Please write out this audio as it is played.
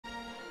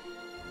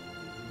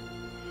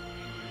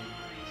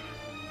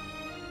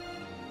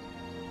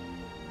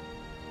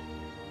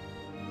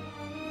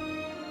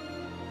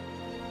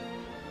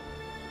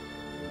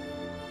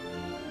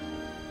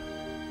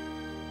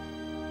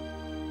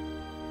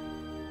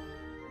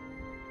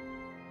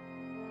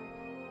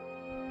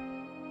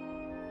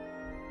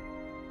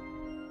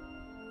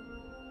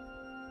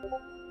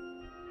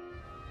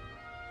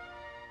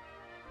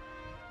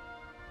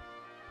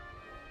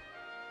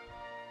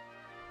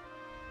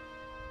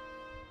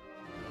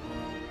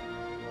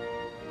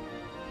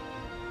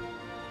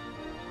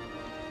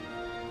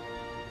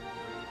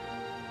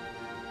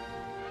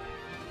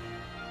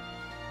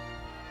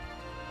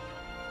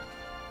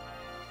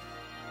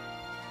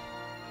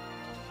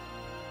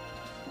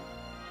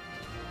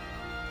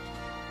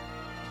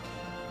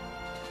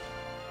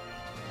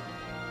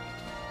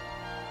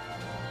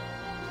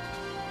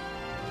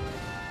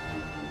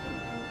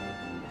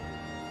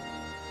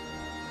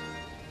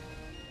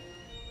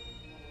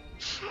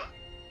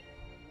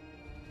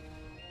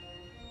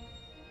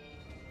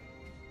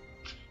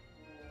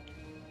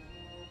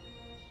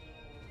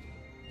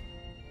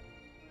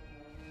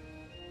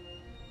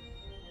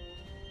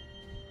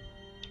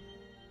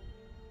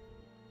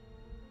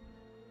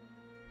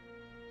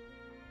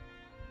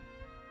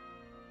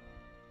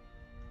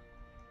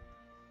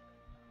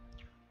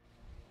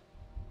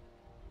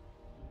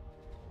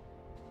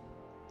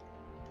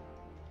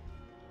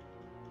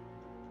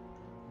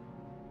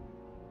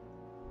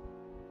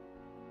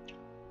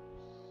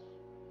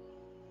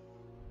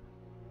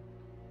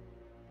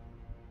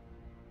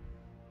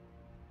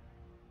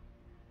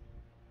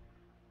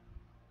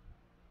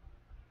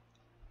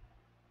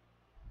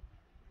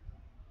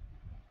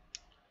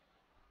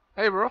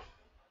Hey bro,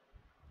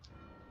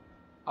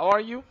 how are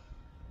you?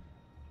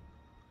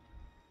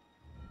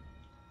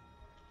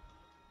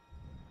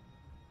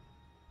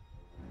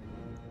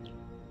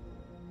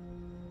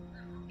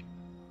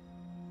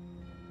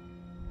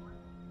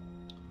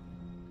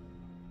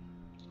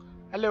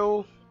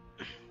 Hello.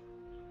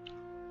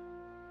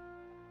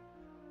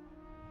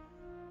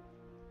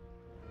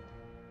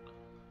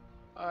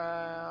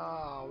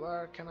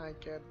 Where can I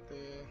get the...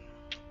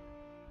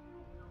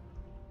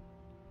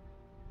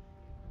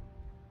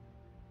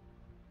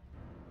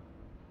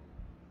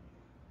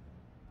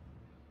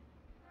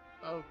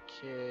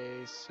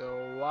 Okay,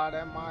 so what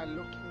am I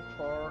looking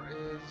for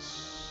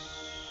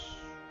is...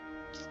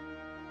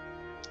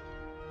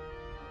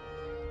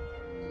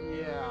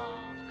 Yeah,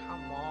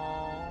 come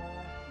on.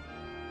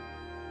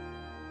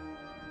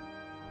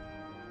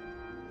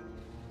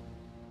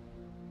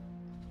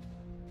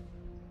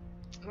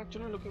 I'm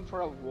actually looking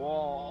for a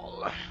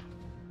wall.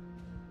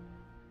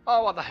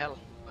 Oh, what the hell?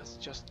 Let's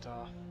just...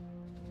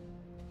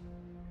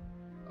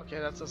 Okay,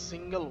 that's a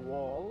single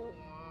wall.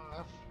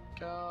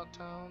 Africa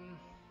town.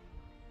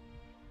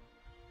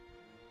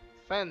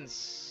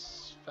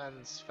 Fence,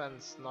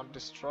 not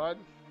destroyed.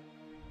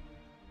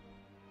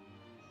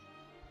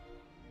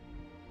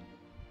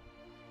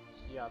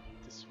 Yeah,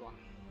 this one.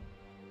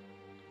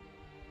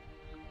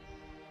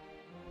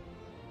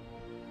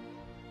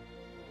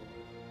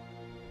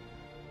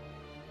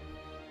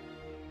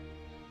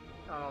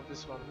 No,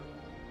 this one.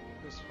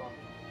 This one.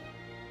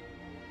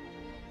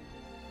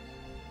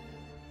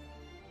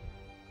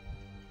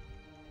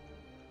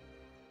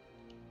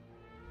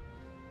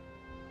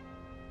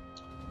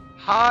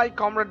 Hi,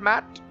 Comrade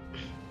Matt.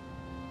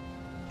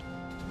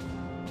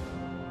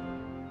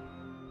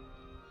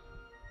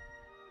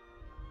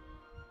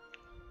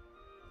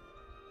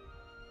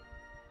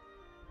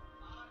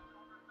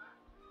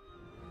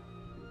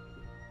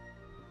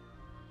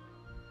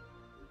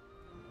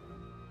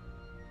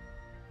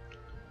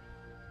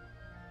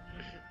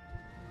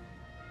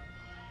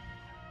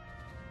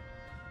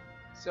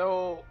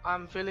 So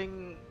I'm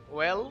feeling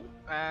well,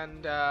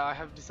 and I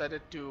have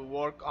decided to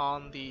work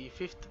on the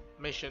 5th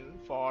mission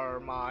for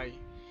my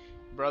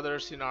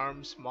Brothers in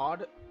Arms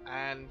mod,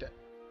 and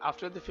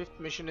after the 5th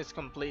mission is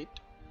complete,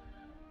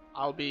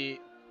 I'll be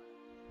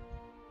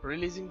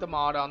releasing the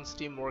mod on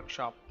Steam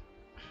Workshop.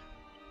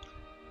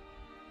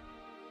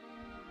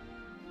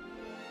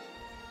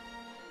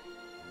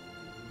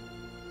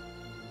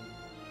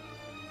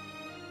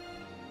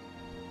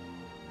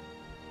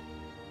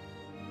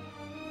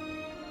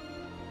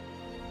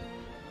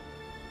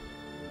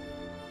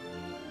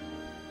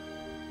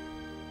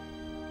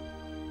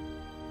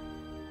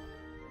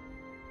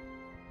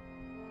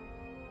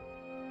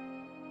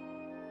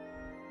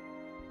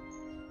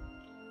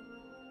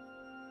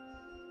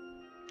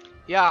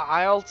 Yeah,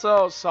 I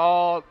also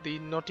saw the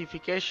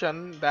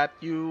notification that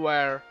you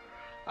were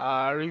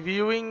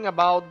reviewing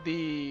about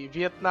the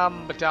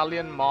Vietnam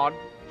Battalion mod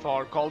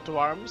for Call to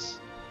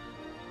Arms.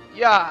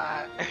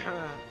 Yeah,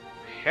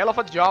 hell of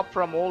a job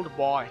from old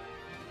boy.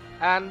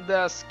 And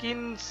the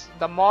skins,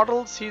 the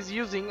models he's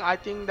using, I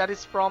think that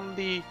is from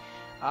the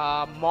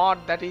mod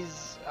that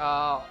is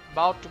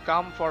about to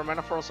come for Man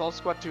of War Assault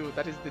Squad 2.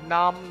 That is the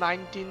NAM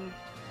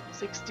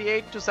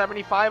 1968 to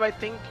 75, I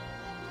think.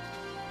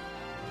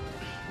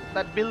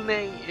 That Bill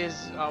Nay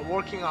is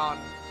working on.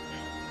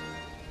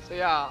 So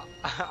yeah,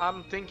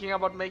 I'm thinking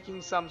about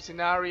making some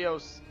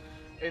scenarios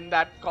in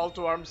that Call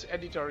to Arms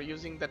editor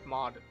using that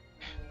mod.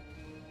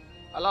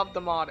 I love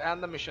the mod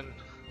and the mission.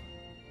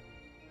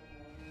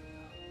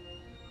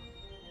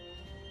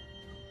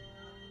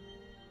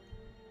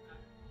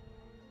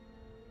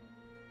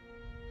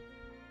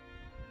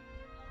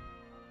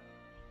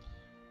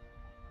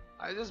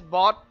 I just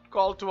bought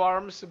call to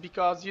arms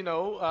because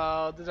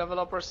the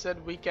developer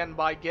said we can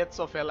buy gates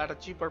of hell at a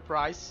cheaper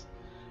price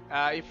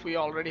if we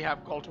already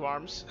have call to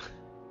arms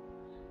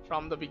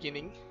from the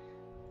beginning.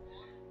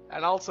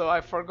 And also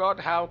I forgot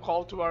how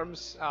call to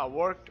arms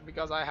worked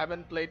because I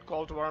haven't played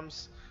call to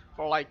arms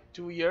for like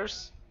 2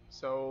 years.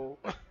 So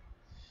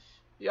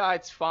yeah,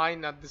 it's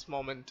fine at this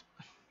moment.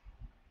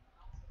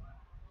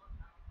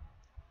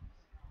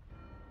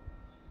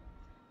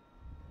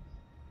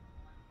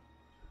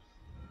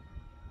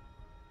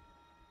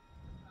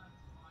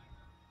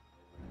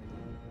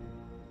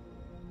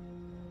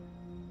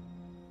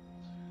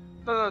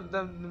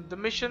 The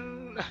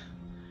mission,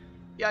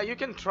 yeah, you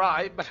can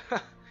try, but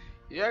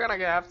you're gonna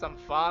have some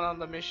fun on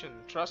the mission,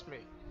 trust me.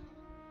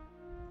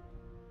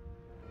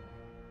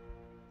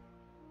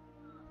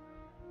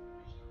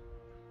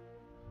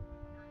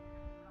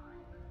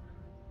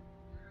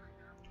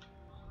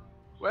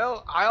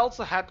 Well, I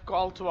also had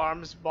Call to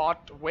Arms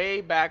bought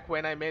way back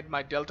when I made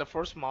my Delta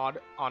Force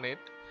mod on it,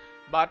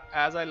 but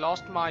as I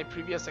lost my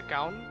previous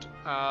account,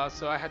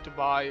 so I had to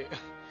buy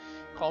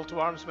Call to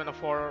Arms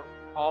Metaphor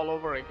all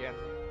over again.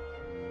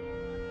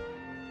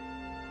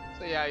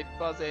 So yeah, it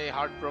was a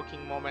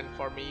heartbreaking moment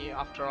for me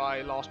after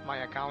I lost my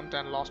account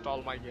and lost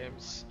all my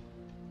games.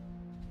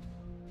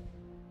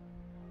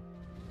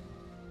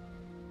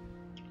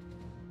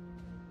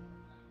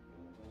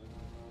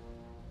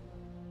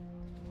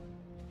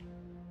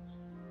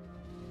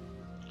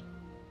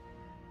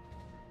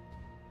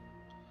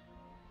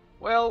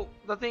 Well,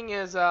 the thing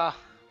is,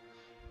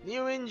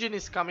 new engine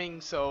is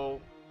coming,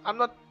 so I'm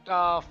not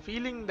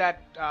feeling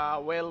that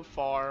well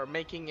for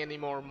making any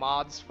more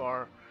mods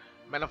for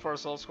Men of War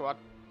Soul Squad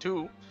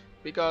 2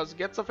 because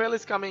Gates of Hell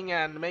is coming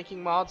and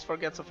making mods for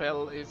Gates of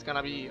Hell is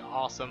gonna be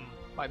awesome,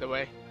 by the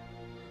way.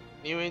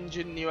 New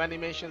engine, new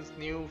animations,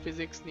 new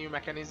physics, new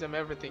mechanism,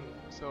 everything.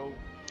 So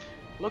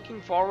looking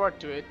forward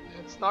to it.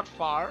 It's not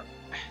far.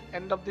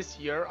 End of this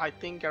year, I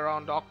think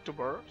around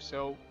October.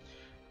 So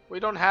we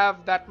don't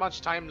have that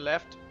much time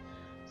left.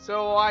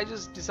 So I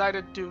just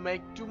decided to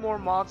make 2 more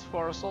mods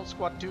for Assault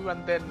Squad 2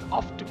 and then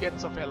off to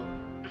Gates of Hell.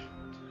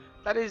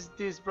 That is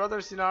these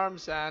Brothers in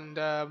Arms and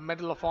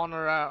Medal of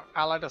Honor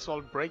Allied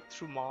Assault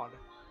Breakthrough mod.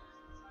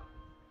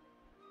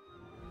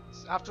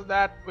 After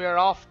that we are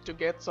off to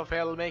Gates of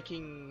Hell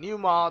making new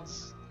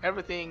mods,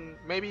 everything,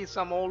 maybe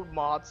some old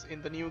mods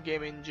in the new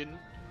game engine.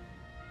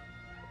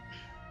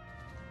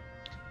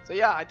 So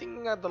yeah, I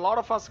think a lot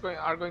of us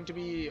are going to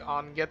be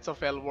on Gates of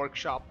Hell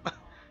workshop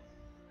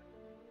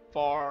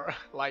for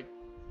like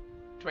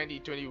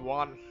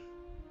 2021.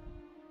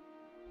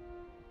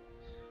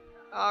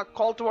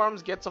 Call to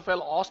Arms Gates of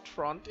Hell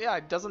Ostfront, yeah,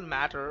 it doesn't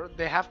matter.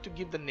 They have to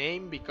give the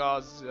name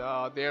because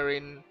they're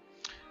in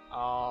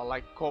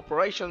like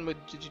cooperation with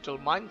Digital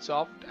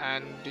Mindsoft,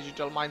 and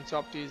Digital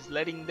Mindsoft is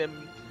letting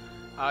them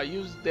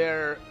use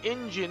their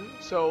engine,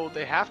 so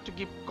they have to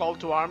give Call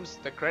to Arms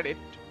the credit.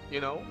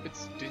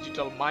 It's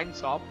Digital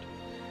Mindsoft,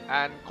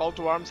 and Call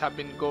to Arms have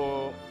been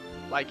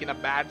like in a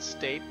bad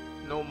state,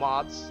 no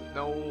mods,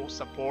 no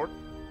support,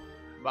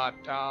 but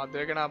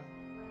they're gonna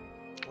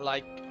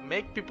like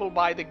make people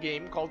buy the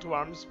game Call to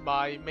Arms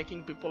by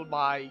making people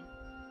buy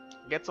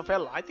Gates of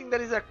Hell. I think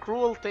that is a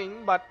cruel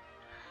thing, but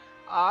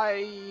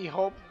I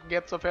hope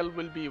Gates of Hell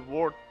will be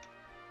worth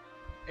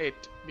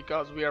it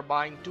because we are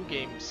buying 2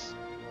 games.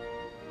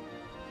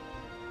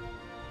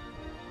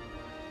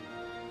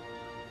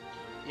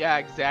 Yeah,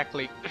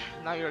 exactly.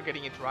 Now you're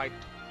getting it right.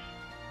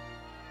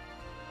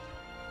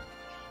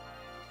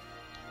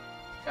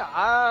 Yeah,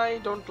 I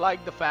don't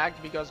like the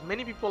fact because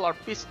many people are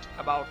pissed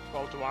about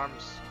Call to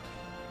Arms.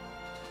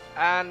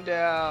 And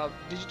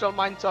Digital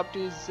Mindsoft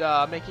is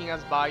making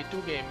us buy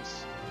 2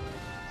 games.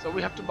 So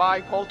we have to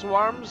buy Call to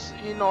Arms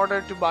in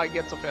order to buy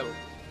Gates of Hell.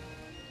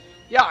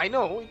 Yeah, I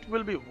know it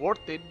will be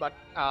worth it, but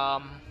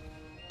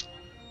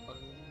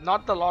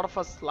not a lot of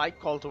us like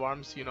Call to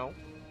Arms.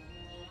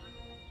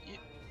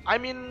 I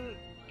mean,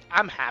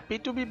 I'm happy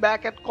to be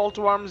back at Call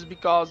to Arms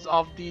because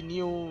of the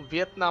new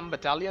Vietnam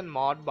Battalion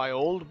mod by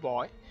Old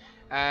Boy,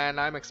 and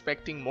I'm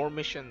expecting more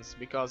missions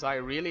because I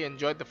really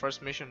enjoyed the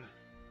first mission.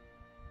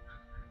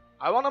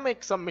 I want to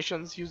make some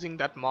missions using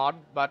that mod,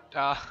 but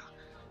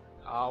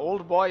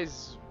Old Boy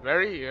is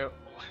very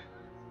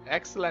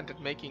excellent at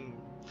making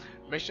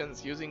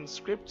missions using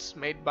scripts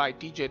made by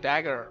TJ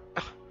Dagger.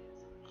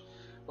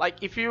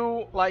 Like if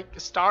you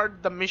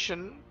start the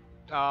mission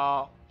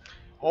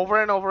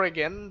over and over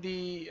again,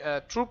 the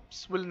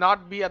troops will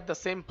not be at the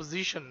same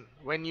position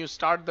when you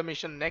start the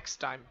mission next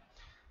time.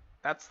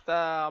 That's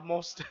the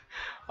most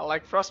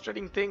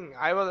frustrating thing.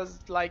 I was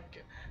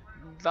like,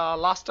 the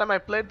last time I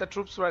played, the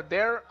troops were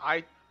there.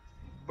 I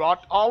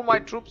brought all my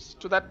troops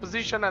to that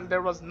position and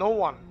there was no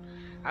one.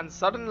 And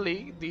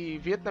suddenly the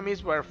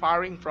Vietnamese were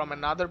firing from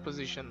another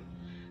position.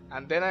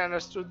 And then I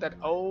understood that,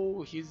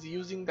 oh, he's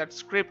using that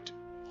script.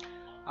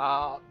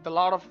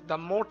 The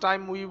more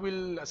time we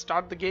will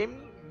start the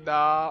game,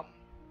 the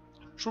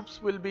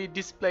troops will be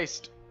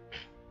displaced.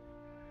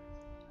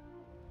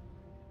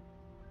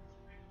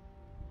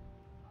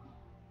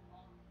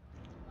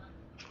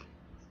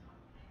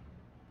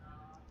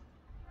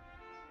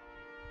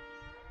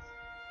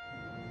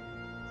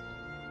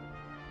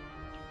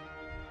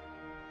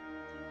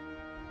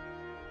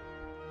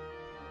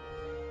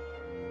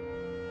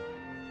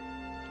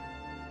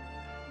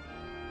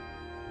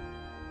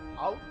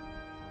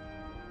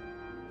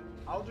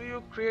 How do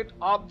you create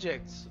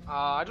objects?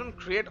 I don't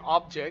create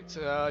objects.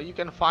 You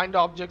can find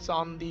objects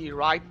on the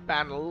right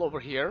panel over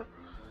here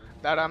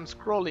that I'm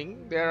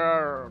scrolling. There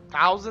are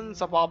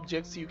thousands of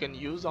objects you can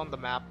use on the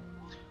map.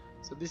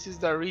 So this is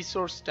the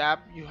resource tab.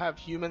 You have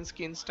human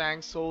skins,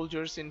 tanks,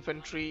 soldiers,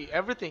 infantry,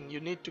 everything you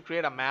need to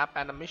create a map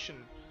and a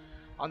mission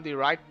on the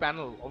right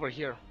panel over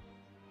here.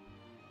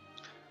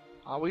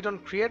 We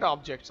don't create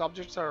objects.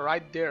 Objects are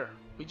right there.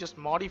 We just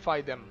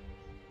modify them.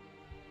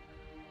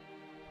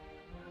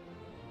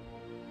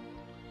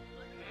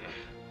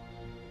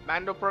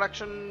 Mando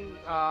production,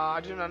 I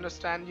didn't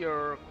understand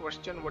your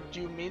question. What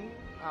do you mean?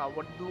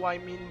 What do I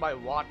mean by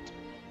what?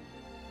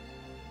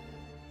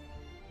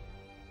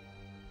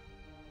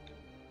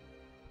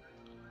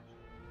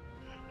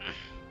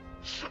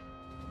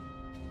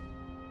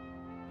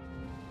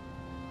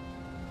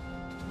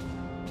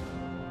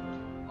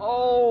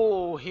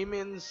 Oh, he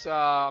means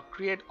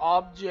create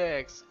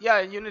objects.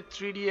 Yeah, you need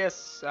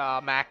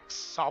 3ds Max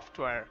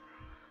software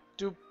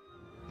to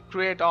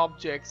create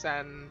objects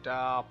and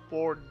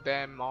port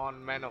them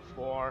on Man of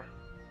War.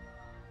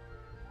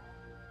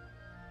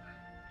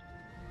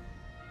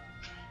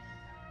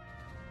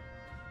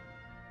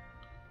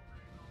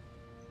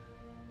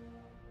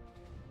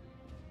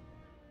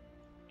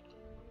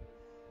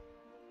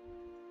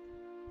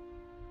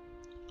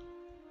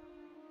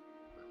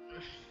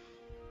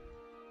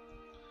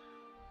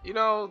 You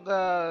know,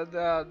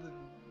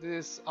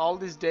 this all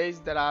these days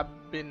that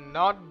I've been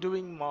not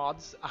doing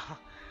mods,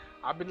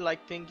 I've been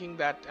like thinking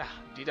that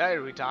did I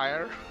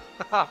retire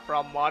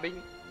from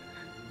modding?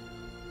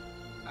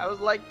 I was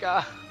like,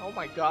 oh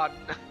my god,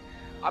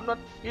 I'm not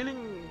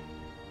feeling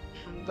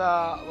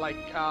the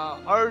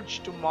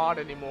urge to mod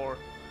anymore.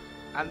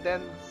 And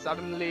then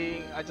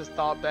suddenly I just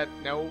thought that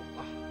no,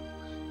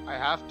 I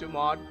have to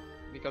mod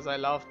because I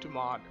love to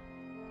mod.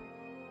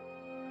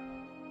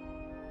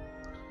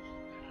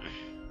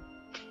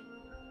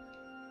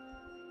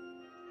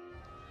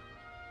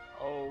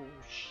 Oh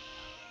shoot.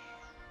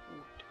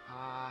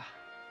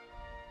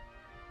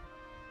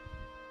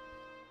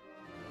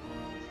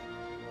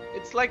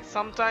 It's like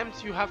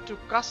sometimes you have to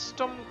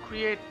custom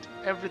create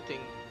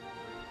everything.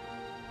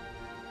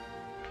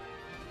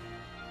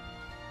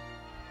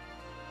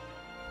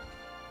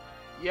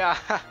 Yeah,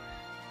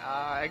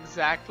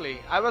 exactly.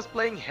 I was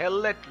playing Hell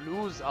Let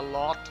Loose a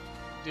lot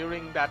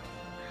during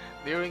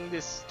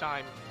this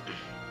time.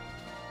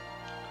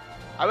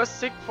 I was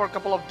sick for a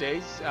couple of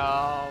days.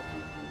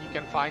 You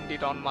can find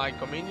it on my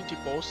community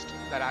post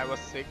that I was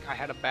sick. I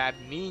had a bad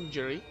knee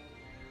injury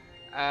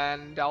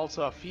and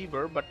also a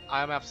fever, but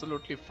I am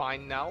absolutely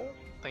fine now.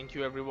 Thank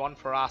you everyone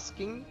for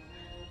asking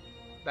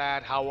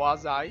that how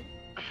was I.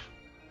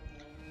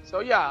 So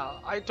yeah,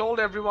 I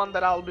told everyone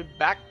that I'll be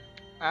back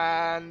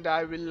and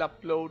I will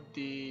upload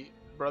the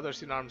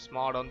Brothers in Arms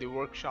mod on the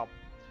workshop.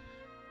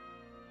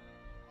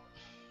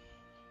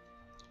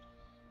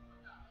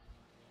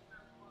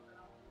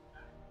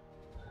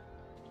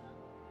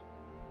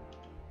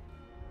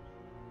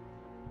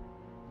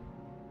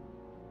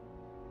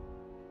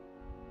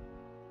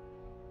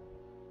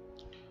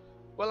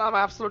 Well, I'm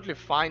absolutely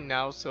fine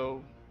now,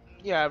 so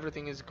yeah,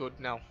 everything is good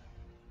now.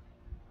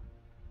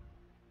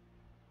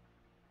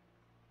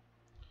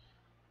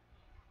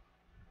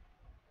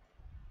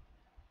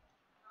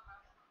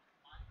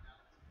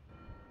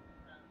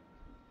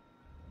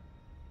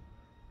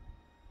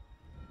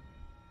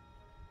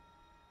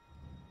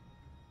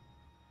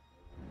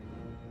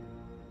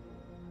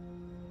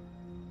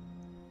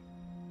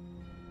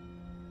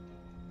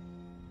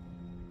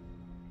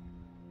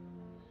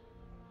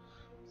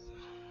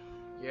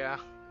 Yeah,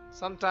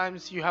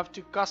 sometimes you have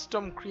to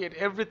custom create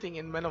everything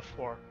in Man of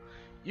War.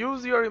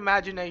 Use your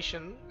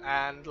imagination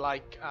and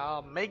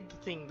make the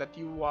thing that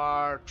you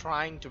are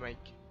trying to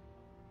make.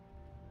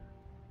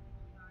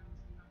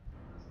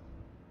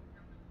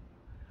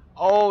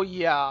 Oh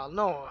yeah,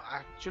 no,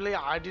 actually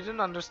I didn't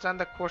understand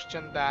the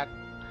question that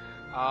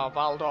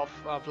Vladov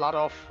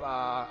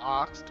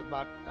asked,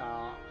 but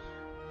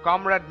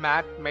Comrade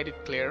Matt made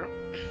it clear.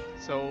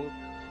 So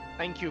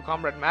thank you,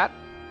 Comrade Matt,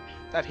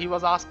 that he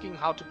was asking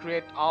how to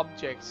create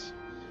objects.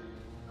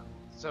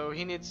 So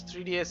he needs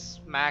 3ds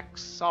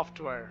Max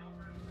software.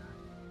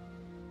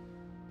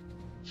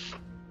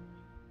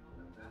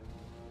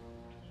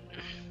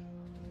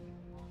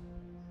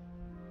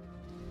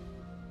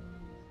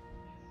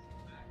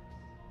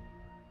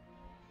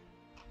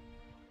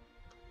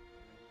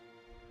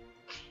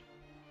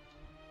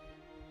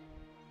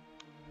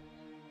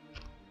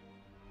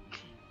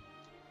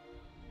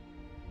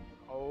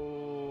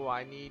 Oh,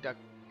 I need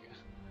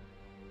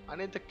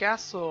the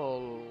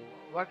castle.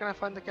 Where can I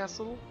find the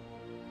castle?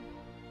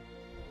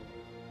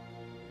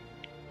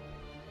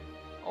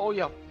 Oh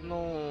yeah,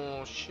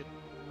 no shit.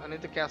 I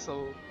need the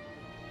castle.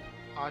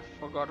 I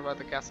forgot where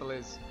the castle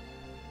is.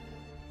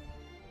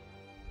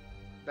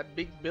 That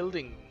big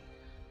building.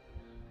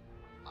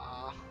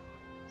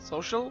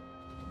 Social?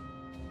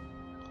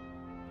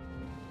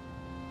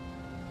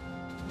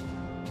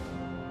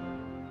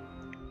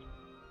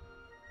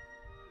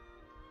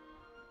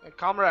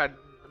 Comrade,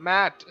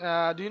 Matt,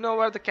 do you know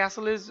where the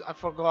castle is? I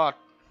forgot.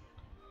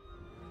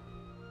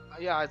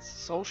 Yeah, it's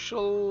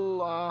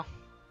social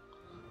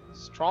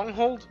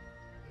stronghold.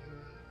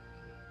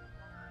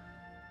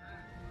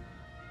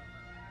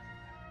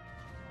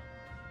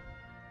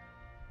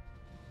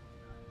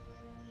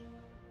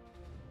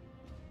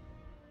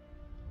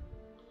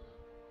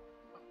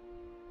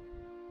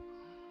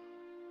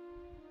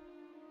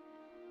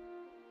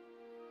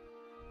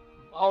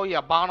 Oh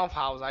yeah, Barnum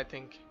House, I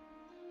think.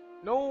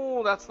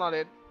 No, that's not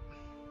it.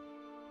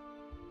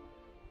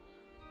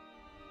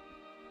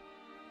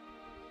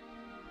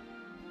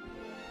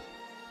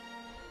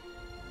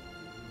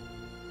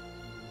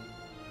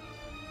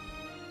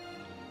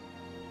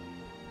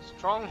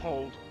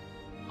 Stronghold.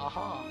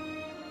 Aha.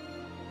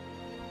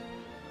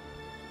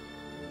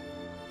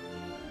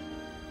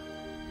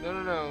 No,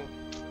 no, no.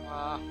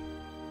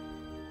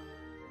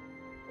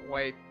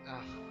 Wait.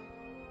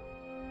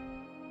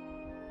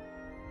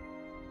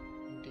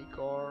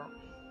 Decor.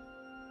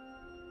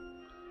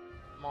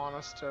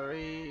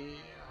 Monastery.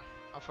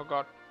 I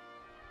forgot.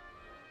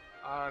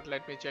 Alright,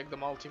 let me check the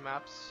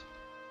multi-maps.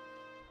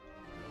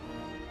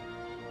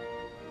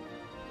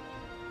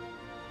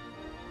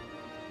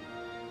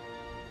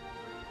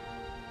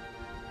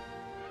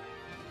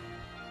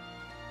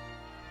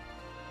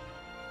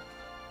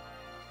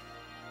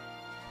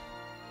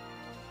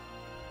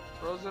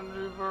 Frozen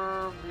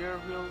River,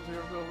 Beerville,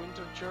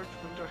 Winter Church,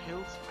 Winter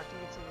Hills. I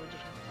think it's in Winter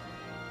Hills.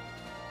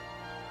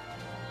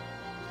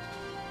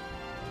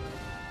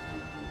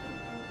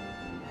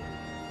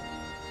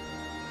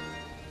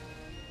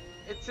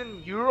 It's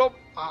in Europe.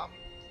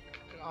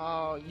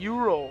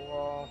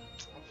 Euro.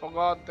 I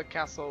forgot the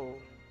castle.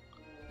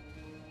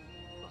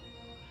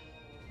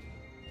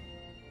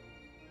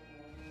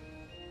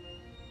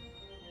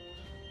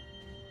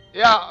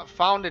 Yeah,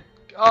 found it.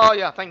 Oh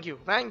yeah, thank you.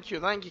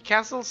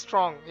 Castle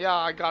Strong. Yeah,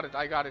 I got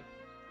it.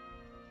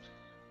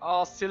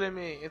 Oh, silly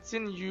me. It's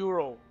in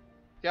Euro.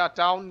 Yeah,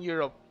 town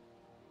Europe.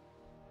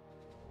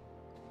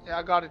 Yeah,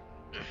 I got it.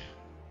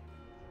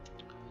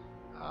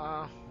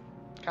 Uh,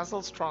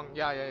 Castle Strong.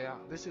 Yeah.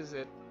 This is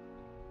it.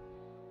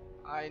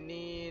 I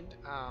need.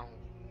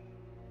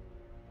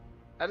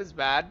 That is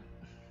bad.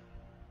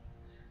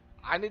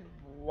 I need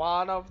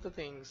one of the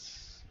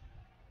things.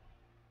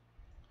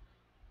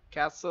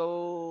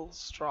 Castle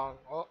Strong.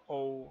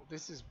 Oh,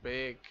 this is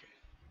big.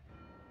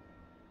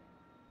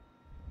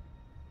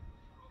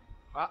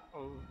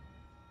 Uh-oh.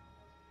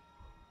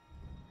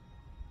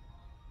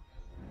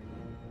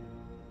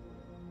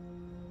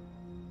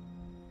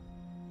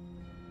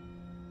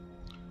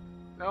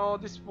 No,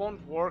 this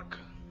won't work.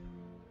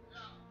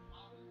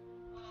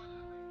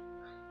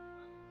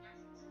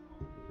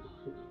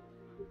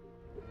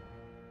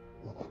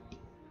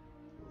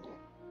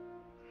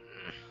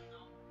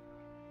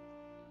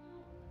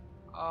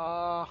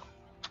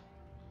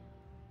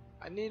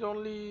 I need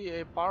only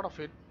a part of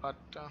it, but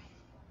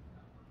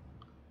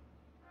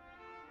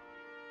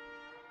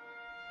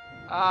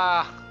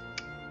ah,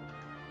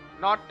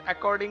 not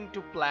according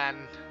to plan.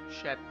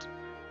 Shit.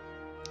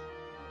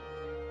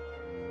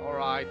 All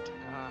right.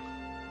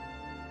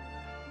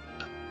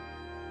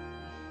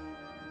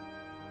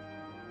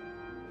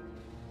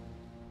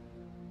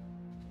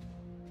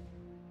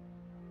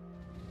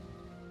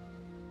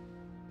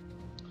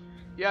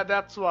 Yeah,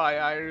 that's why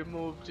I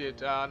removed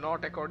it.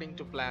 Not according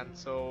to plan.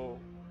 So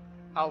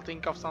I'll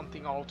think of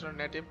something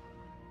alternative.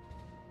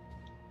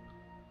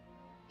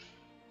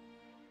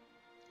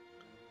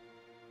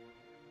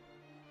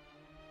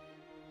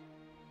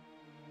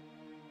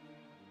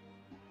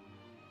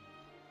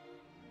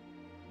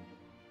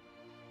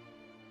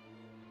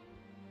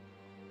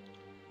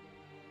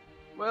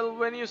 Well,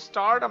 when you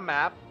start a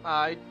map,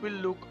 it will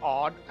look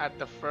odd at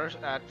first,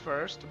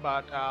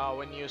 but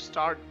when you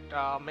start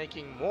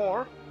making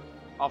more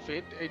of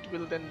it, it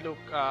will then look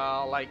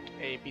like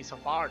a piece of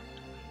art.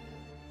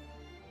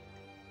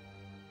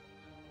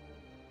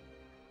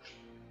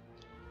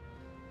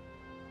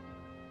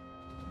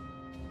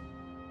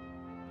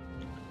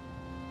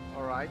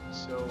 All right,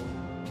 so.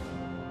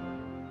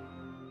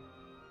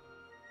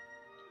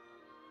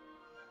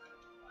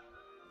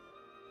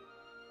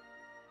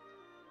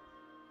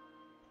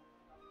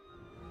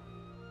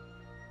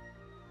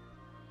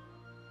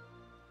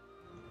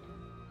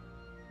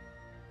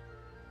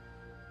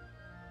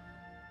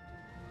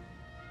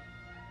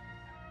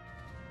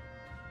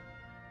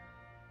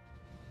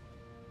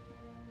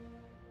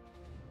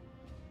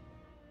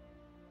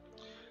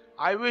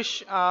 I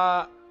wish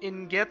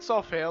in Gates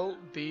of Hell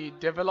the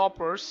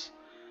developers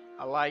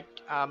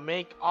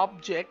make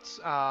objects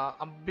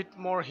a bit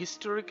more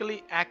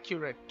historically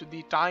accurate to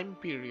the time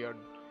period.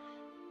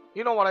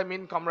 You know what I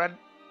mean, comrade?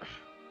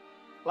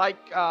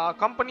 Like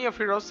Company of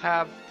Heroes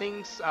have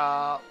things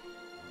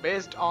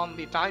based on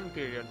the time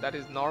period, that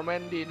is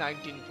Normandy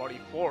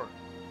 1944.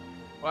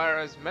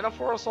 Whereas Men of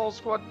War Assault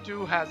Squad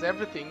 2 has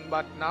everything,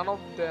 but none of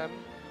them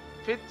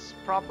fits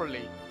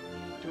properly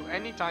to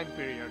any time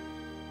period.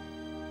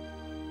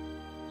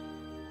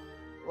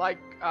 Like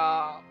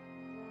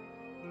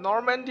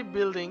Normandy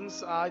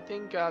buildings, I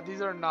think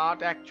these are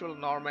not actual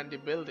Normandy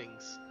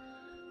buildings,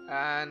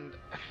 and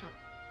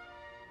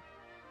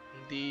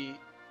the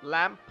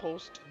lamp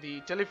post, the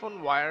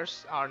telephone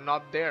wires are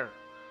not there,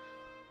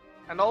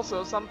 and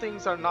also some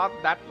things are not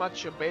that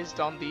much based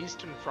on the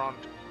Eastern Front.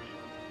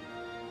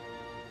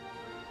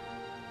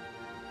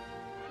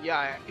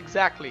 Yeah,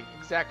 exactly,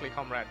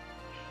 comrade.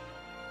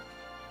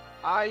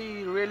 I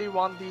really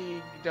want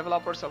the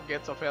developers of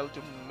Gates of Hell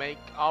to make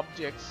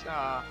objects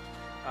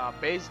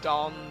based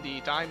on the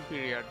time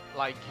period,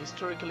 like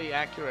historically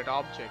accurate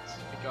objects,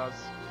 because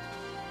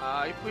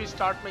if we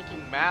start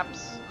making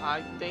maps,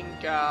 I think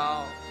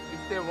if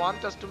they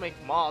want us to make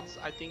mods,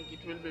 I think it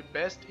will be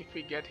best if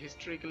we get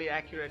historically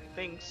accurate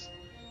things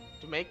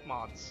to make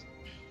mods.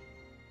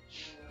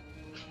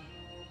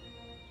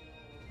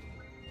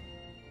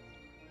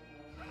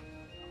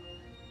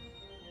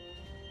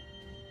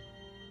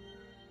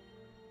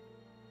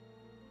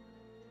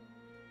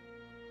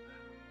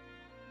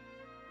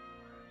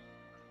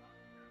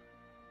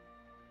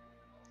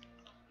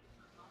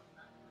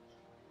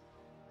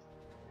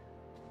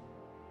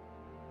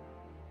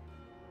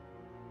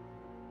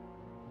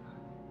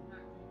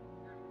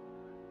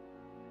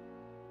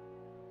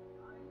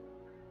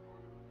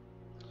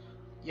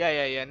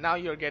 Yeah. Now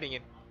you're getting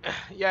it.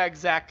 Yeah,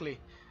 exactly.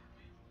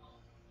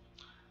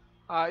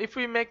 If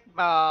we make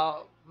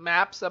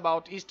maps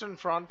about Eastern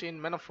Front in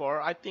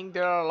Metaphor, I think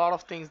there are a lot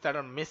of things that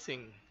are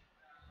missing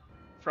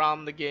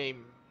from the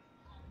game,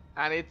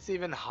 and it's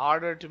even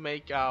harder to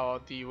make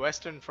the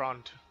Western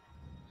Front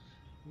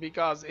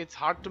because it's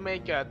hard to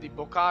make the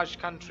Bocage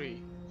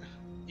country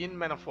in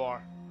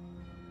Metaphor.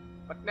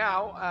 But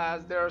now,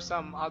 as there are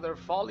some other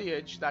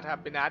foliage that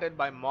have been added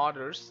by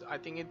modders, I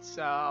think it's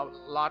a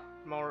lot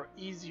more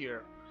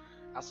easier.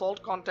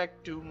 Assault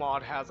Contact 2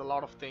 mod has a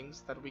lot of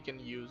things that we can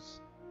use.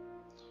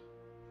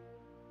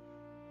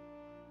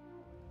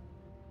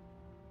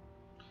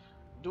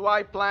 Do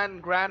I plan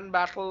Grand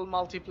Battle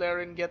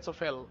multiplayer in Gates of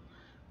Hell?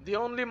 The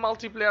only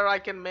multiplayer I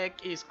can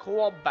make is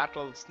co-op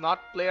battles, not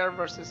player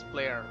versus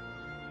player.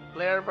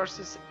 Player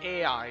versus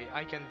AI,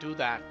 I can do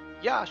that.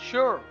 Yeah,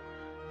 sure.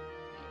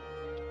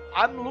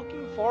 I'm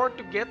looking forward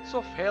to Gates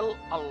of Hell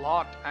a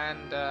lot,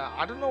 and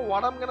I don't know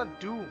what I'm gonna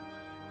do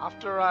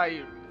after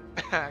I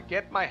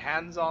get my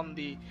hands on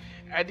the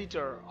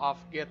editor of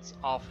Gates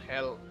of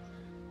Hell.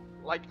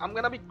 Like, I'm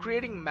gonna be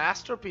creating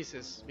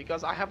masterpieces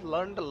because I have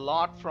learned a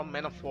lot from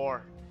Men of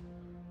War,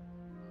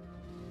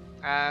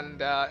 and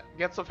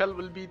Gates of Hell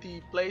will be the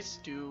place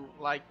to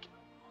like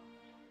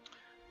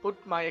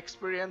put my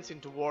experience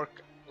into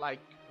work,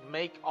 like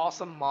make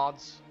awesome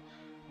mods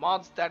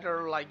that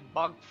are like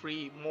bug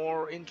free,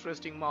 more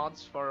interesting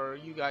mods for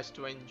you guys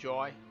to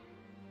enjoy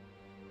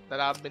that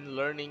I've been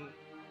learning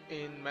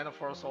in Men of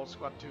War Soul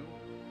Squad 2.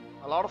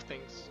 A lot of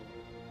things.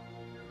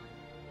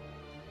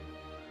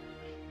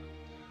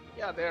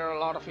 Yeah, there are a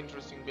lot of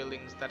interesting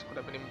buildings that could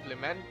have been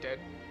implemented.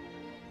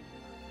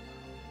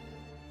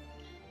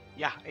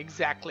 Yeah,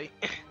 exactly.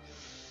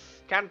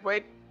 Can't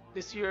wait.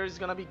 This year is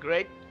gonna be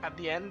great at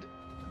the end.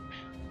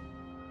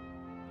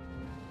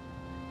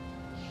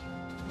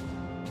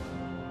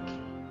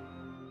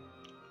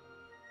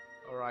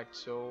 Alright,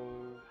 so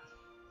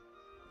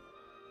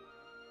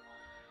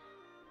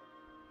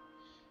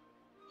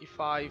if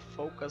I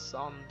focus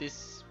on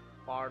this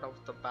part of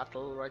the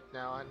battle right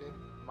now, I need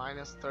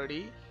minus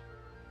 30.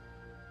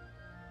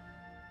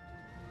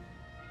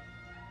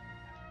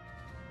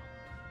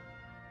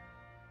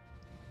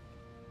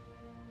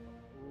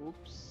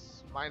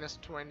 Oops, minus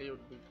 20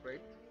 would be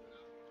great.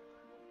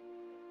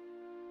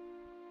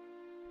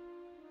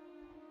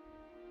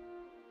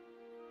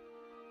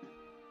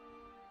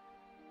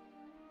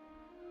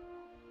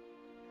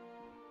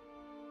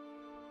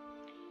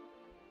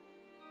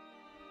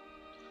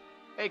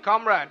 Hey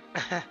comrade,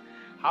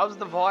 how's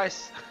the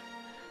voice?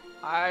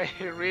 I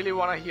really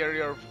want to hear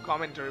your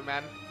commentary,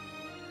 man.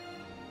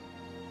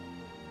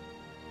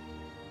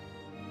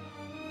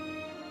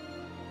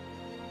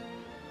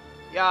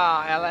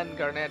 Yeah, Alan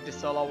Garnett de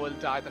Solo will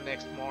die the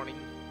next morning.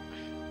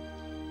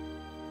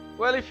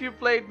 Well, if you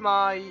played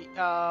my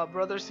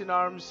Brothers in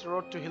Arms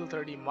Road to Hill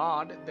 30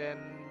 mod, then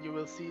you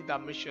will see the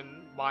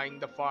mission buying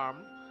the farm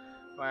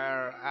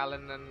where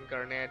Alan and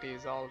Garnett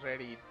is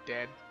already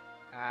dead,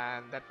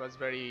 and that was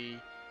very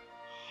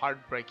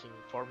heartbreaking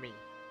for me.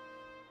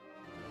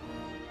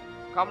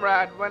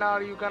 Comrade, when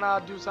are you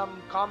gonna do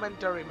some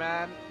commentary,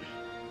 man?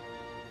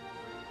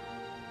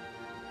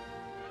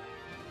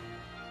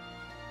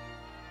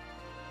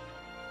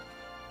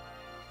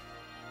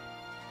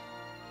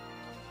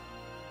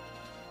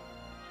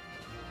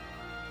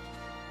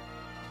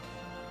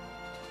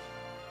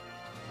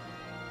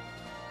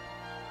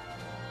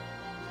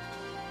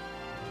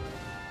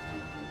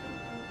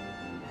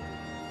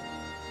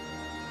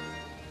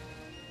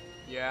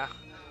 Yeah.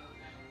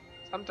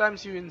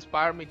 Sometimes you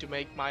inspire me to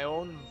make my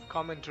own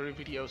commentary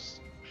videos.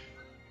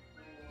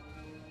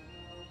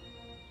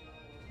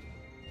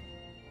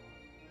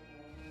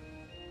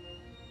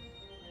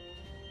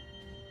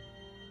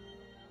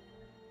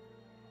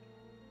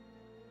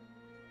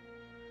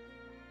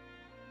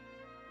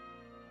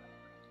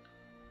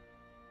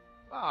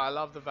 Ah, I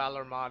love the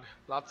Valor mod.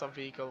 Lots of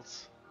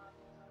vehicles.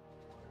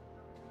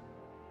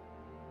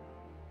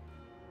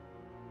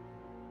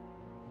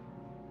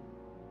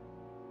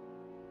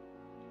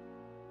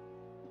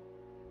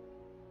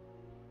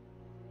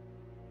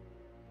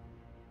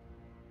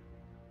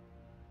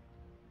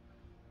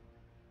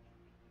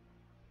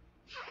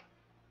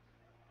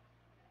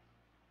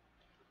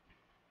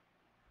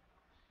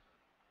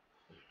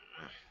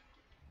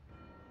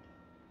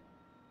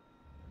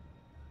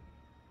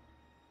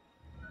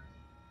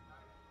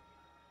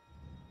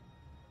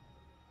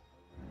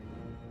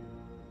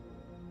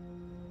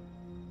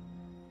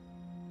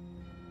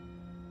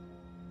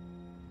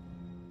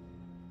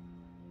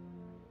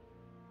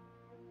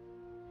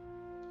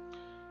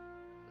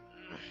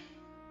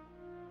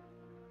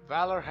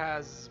 Valor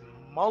has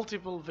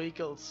multiple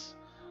vehicles,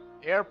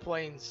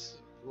 airplanes,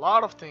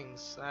 lot of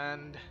things,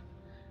 and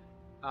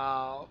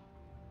uh,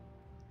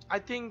 I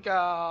think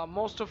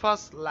most of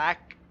us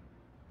lack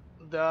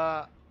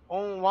the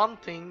one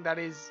thing that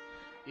is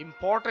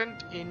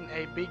important in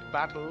a big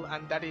battle,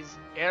 and that is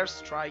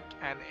airstrike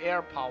and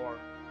air power.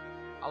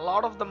 A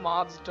lot of the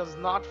mods does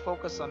not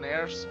focus on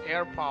air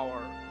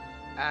power,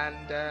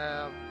 and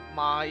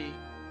my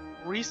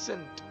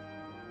recent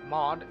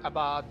mod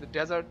about the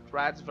desert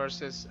rats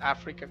versus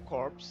Africa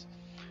corps,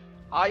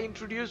 I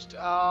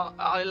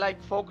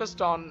like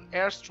focused on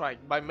airstrike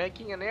by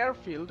making an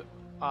airfield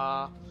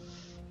uh,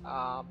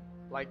 uh,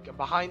 like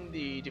behind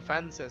the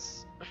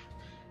defenses,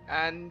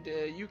 and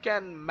you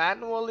can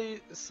manually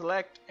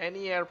select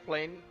any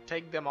airplane,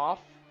 take them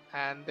off,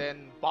 and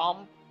then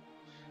bomb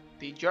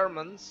the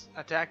Germans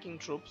attacking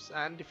troops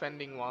and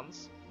defending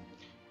ones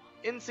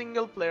in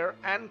single player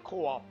and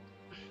co-op.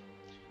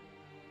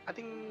 I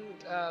think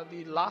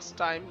the last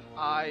time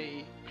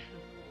I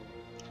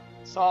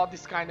saw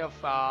this kind of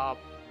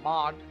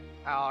mod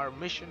or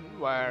mission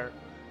where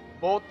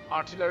both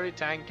artillery,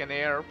 tank, and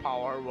air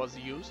power was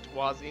used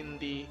was in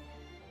the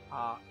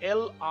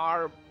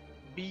LRBM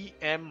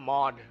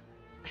mod,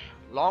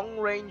 long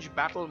range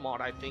battle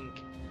mod. I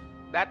think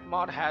that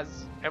mod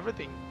has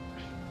everything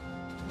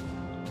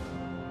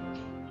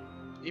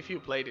if you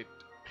played it.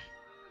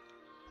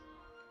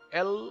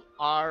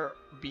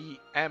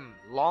 LRBM,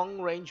 long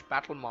range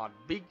battle mod,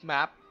 big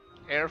map,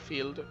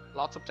 airfield,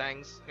 lots of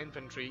tanks,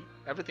 infantry,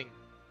 everything.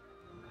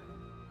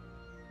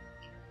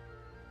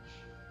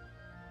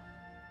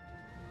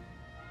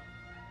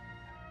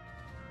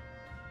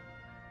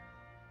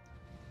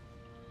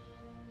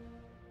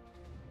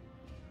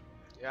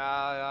 Yeah,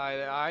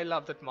 I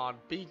love that mod.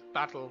 Big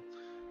battle.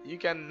 You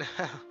can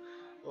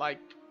like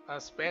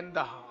spend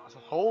the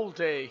whole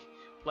day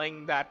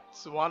playing that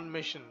one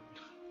mission.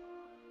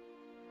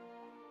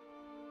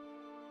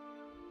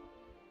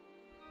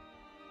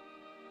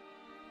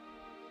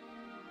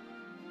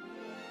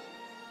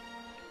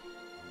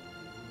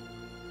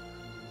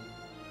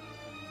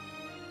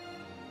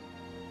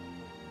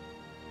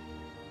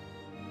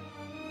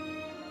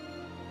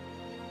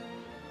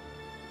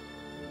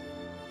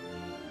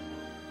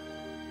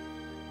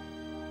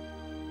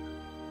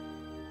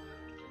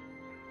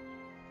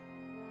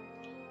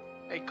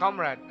 Hey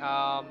comrade,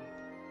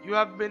 you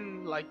have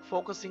been like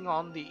focusing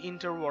on the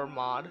interwar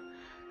mod,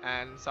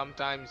 and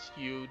sometimes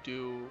you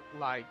do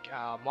like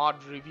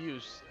mod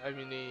reviews. I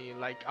mean,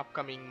 like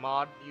upcoming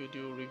mod, you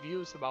do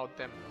reviews about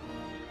them.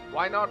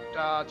 Why not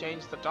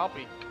change the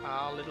topic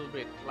a little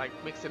bit, like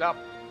mix it up?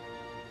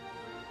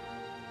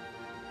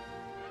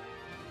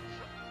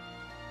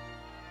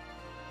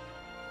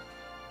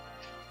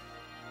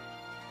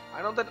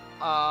 I know that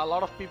a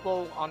lot of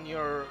people on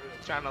your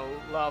channel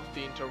love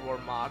the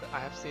interwar mod. I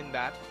have seen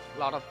that. A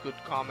lot of good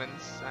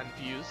comments and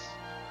views.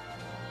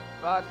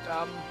 But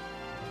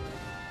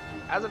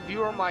as a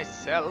viewer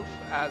myself,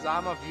 as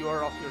I'm a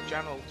viewer of your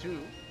channel too,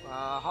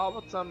 how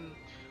about some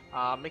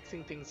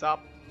mixing things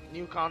up,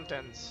 new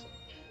contents?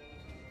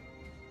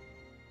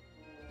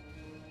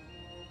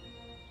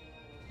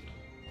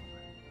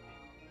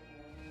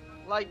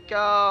 Like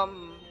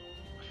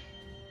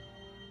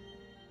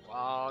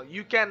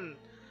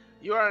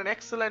you are an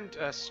excellent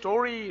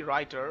story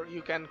writer.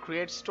 You can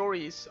create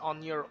stories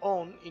on your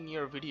own in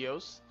your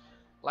videos,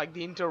 like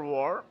the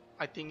interwar.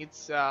 I think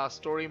it's a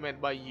story made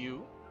by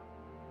you.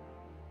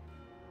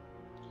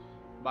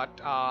 But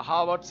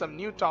how about some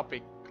new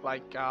topic,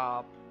 like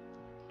I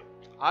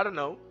don't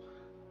know,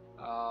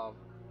 uh,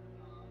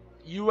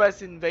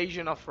 U.S.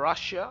 invasion of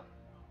Russia,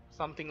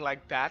 something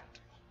like that.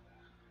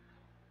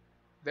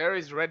 There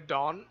is Red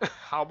Dawn.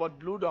 How about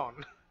Blue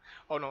Dawn?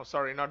 Oh no,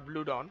 sorry, not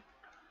Blue Dawn.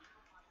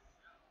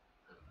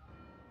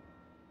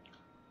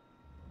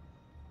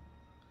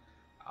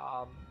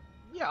 Um,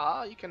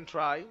 yeah, you can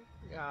try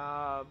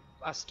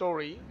a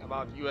story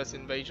about U.S.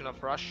 invasion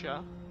of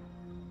Russia.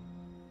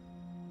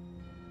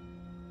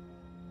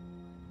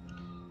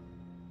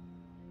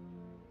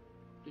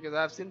 Because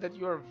I've seen that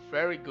you are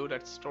very good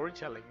at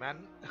storytelling,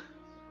 man.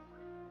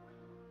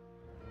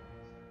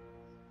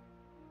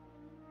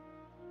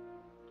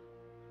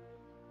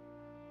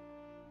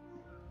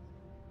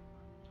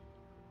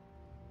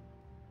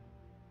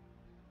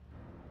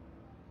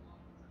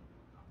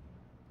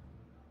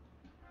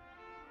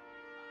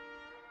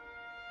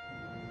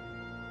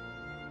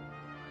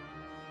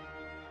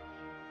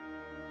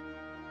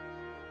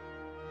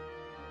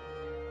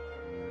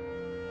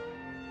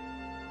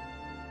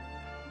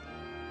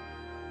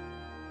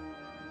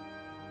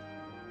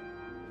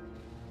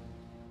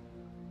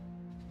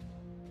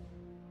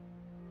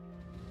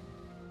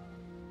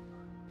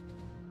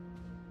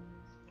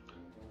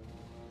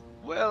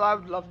 Well, I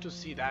would love to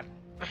see that.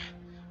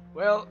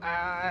 Well,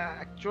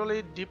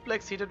 actually,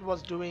 Diplex Heated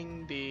was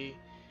doing the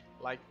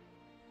like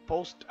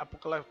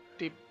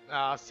post-apocalyptic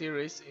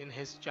series in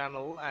his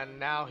channel, and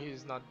now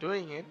he's not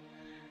doing it.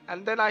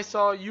 And then I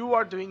saw you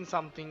are doing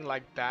something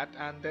like that,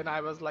 and then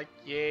I was like,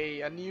 yay,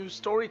 a new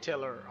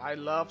storyteller. I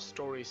love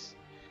stories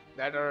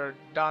that are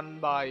done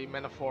by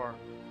Metaphor.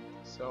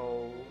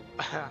 So,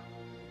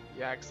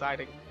 yeah,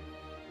 exciting.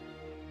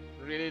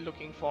 Really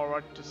looking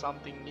forward to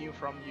something new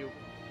from you.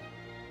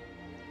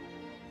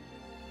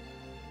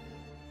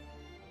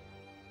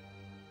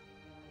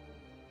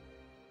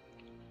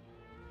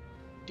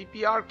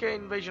 DPRK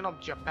invasion of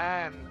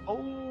Japan.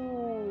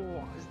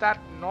 Oh, is that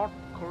North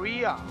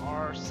Korea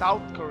or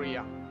South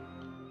Korea?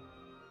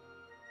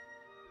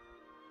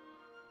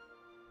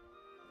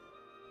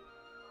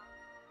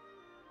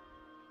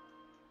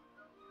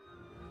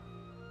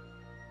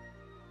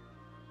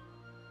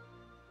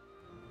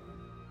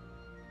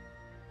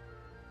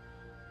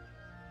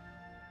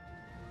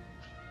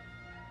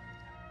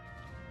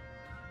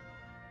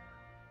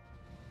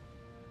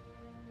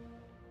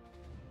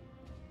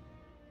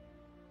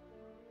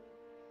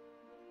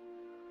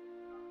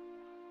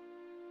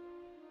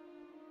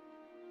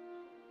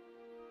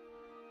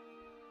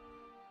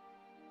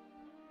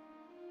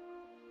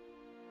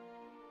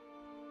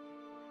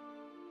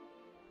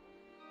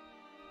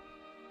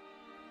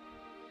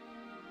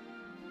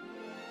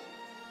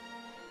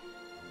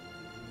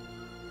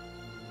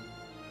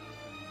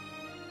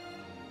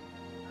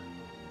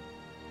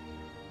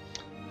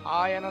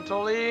 Hi,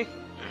 Anatoly.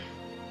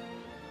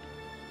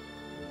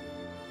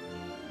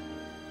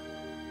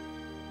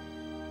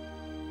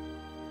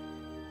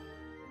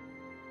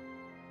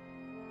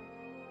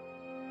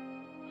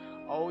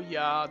 Oh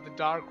yeah, the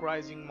Dark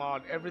Rising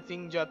mod.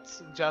 Everything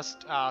just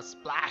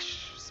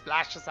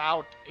splashes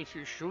out if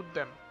you shoot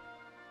them.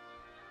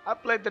 I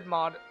played that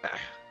mod.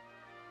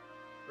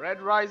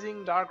 Red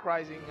Rising, Dark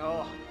Rising.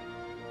 Oh,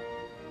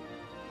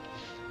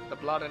 the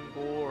blood and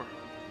gore.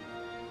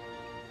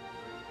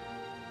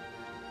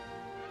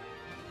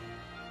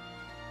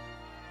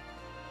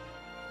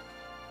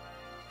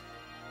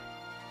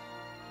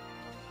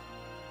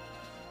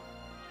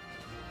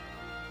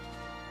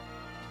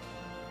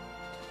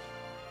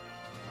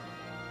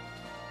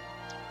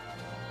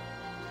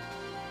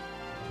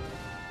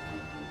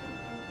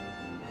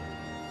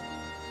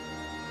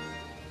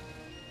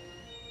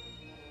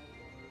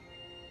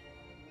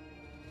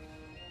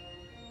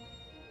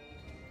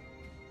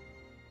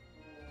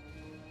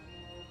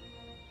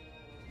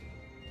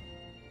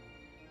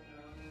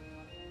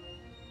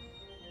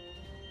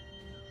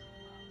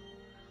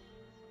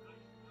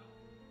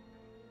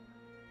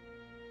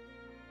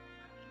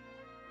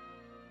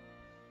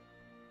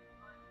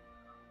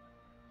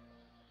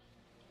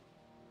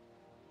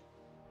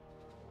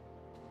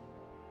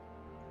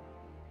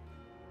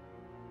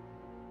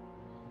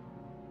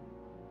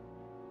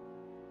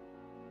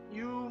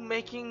 You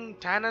making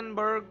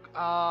Tannenberg?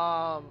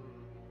 Are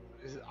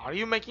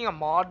you making a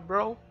mod,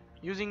 bro?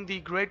 Using the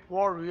Great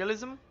War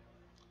realism?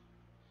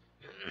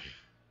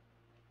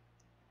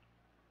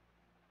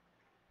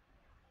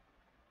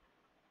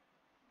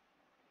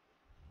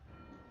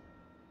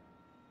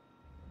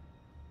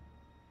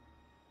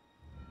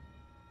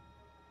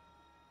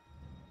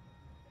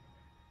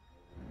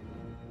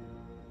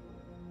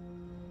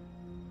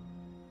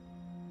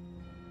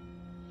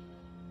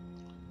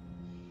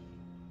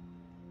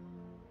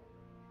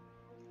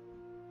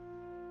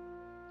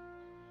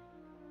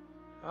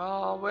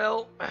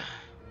 Well,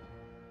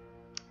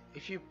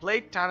 if you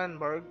played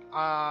Tannenberg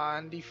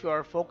and if you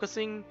are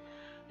focusing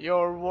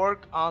your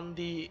work on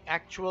the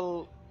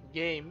actual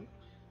game,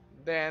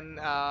 then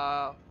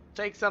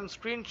take some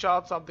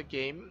screenshots of the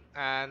game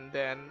and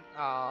then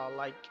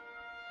like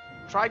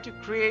try to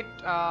create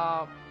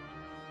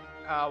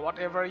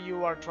whatever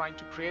you are trying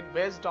to create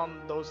based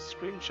on those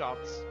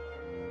screenshots.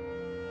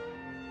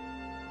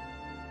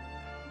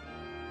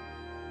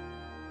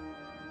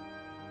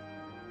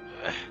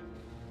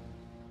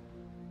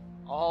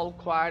 All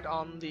Quiet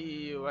on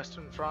the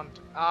Western Front.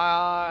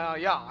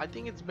 Yeah, I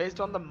think it's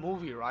based on the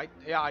movie, right?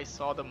 Yeah, I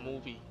saw the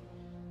movie.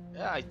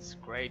 Yeah, it's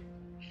great.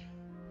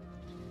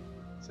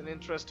 It's an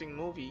interesting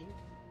movie.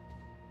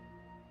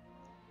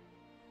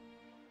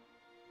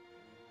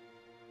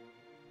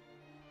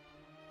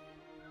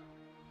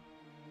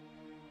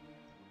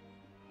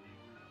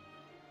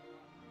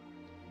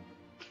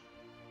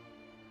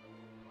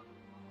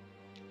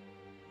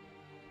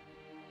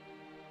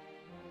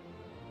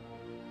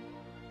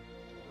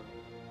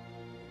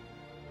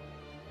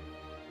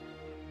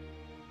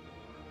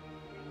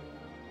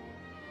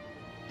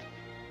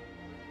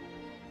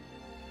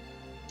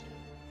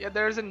 Yeah,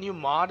 there's a new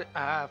mod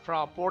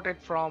ported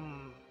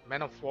from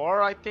Men of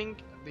War, I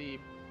think. The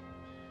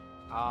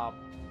uh,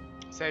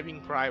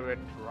 Saving Private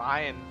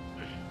Ryan.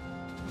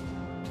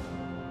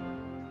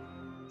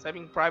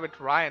 Saving Private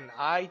Ryan.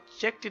 I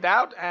checked it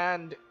out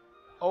and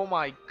oh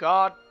my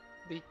god,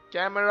 the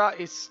camera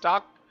is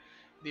stuck.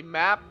 The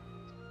map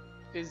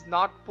is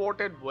not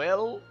ported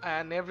well,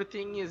 and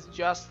everything is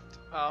just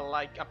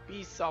like a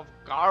piece of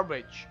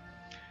garbage.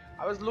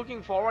 I was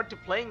looking forward to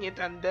playing it,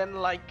 and then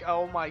like,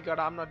 oh my god,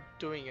 I'm not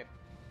doing it.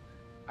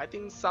 I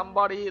think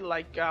somebody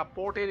like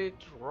ported it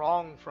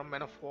wrong from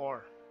Men of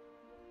War.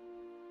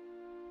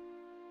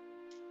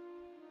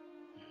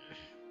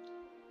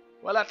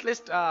 Well, at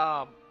least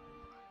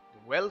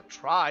well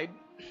tried.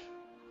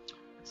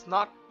 It's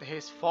not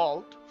his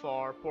fault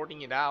for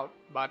porting it out,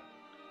 but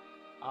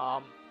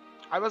um,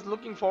 I was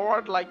looking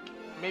forward like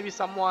maybe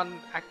someone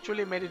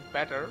actually made it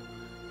better,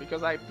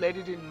 because I played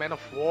it in Men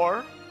of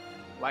War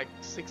like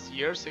 6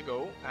 years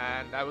ago,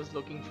 and I was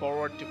looking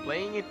forward to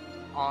playing it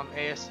on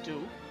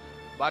AS2,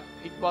 but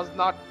it was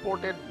not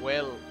ported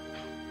well.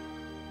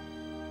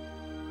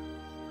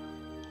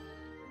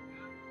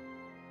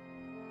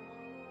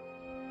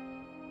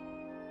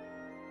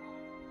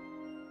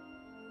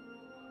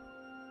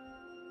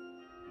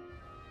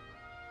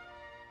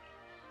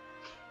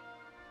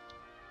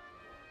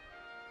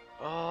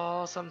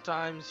 Oh,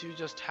 sometimes you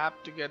just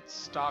have to get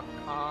stuck.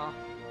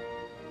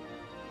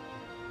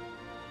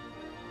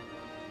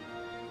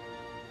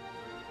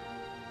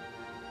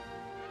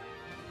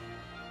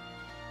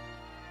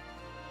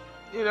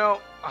 You know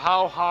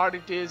how hard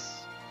it is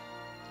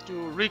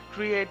to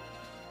recreate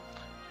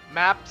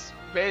maps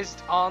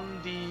based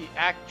on the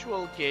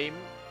actual game,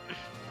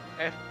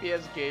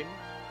 FPS game.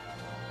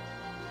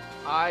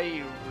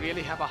 I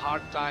really have a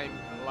hard time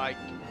like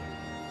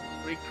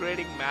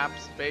recreating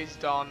maps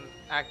based on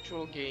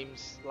actual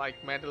games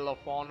like Medal of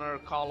Honor,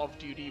 Call of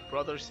Duty,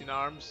 Brothers in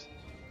Arms.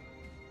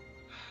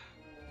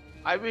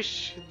 I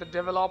wish the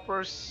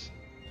developers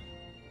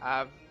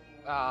have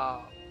uh,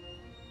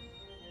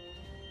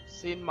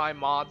 seen my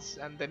mods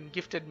and then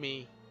gifted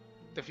me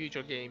the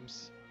future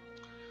games.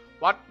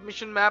 What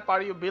mission map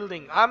are you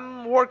building?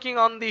 I'm working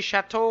on the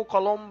Chateau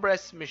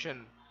Colombres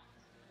mission.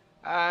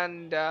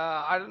 And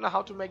I don't know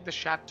how to make the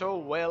chateau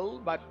well,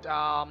 but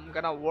I'm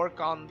gonna work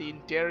on the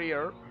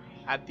interior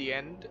at the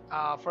end.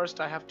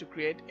 First I have to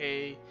create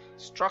a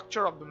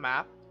structure of the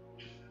map.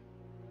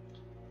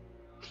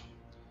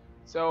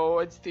 So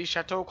it's the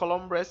Chateau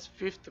Colombres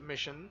fifth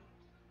mission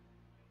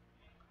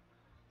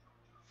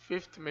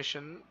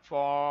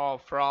for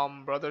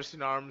from Brothers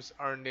in Arms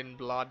Earned in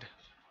Blood,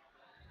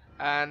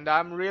 and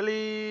I'm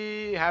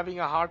really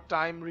having a hard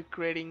time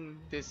recreating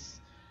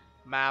this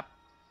map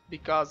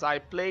because I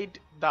played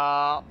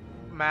the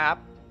map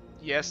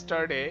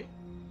yesterday,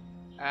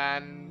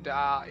 and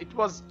it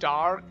was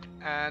dark,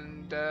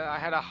 and I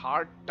had a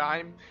hard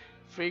time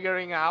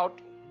figuring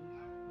out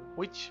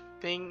which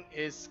thing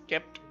is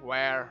kept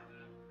where.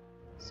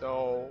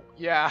 So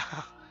yeah.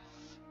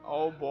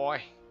 Oh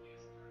boy.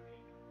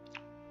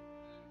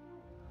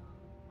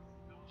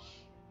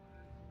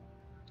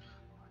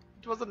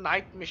 It was a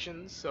night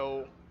mission,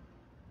 so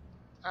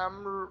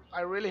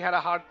I really had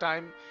a hard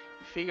time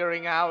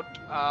figuring out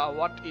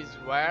what is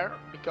where,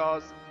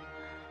 because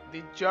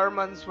the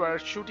Germans were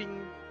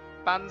shooting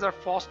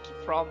Panzerfaust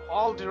from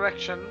all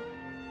direction,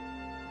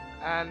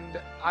 and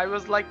I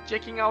was like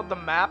checking out the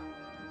map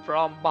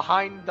from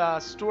behind the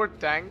Stuart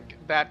tank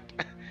that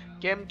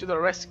came to the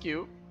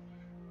rescue.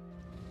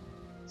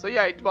 So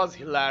yeah, it was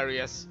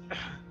hilarious.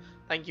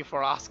 Thank you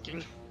for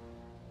asking.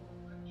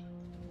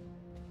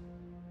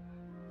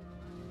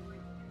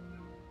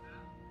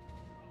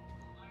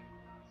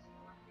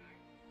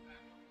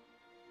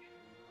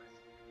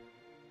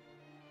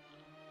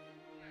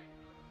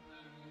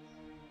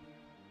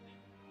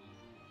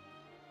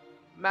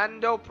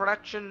 Mando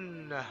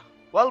production.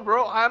 Well,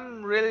 bro,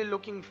 I'm really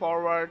looking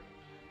forward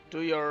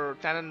to your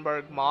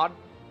Tannenberg mod.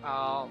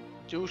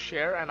 Do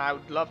share, and I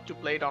would love to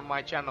play it on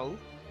my channel.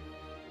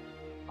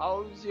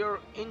 How's your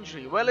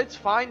injury? Well, it's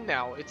fine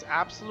now. It's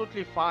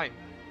absolutely fine.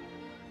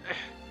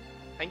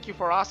 Thank you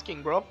for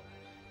asking, bro.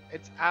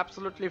 It's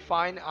absolutely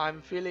fine.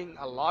 I'm feeling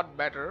a lot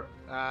better,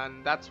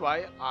 and that's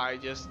why I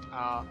just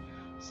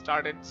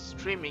started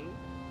streaming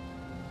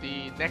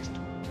the next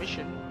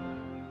mission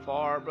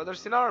for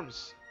Brothers in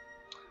Arms.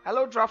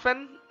 Hello,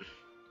 Drafen.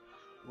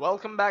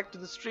 Welcome back to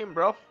the stream,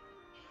 bro.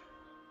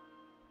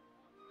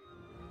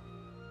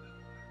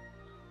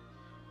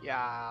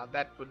 Yeah,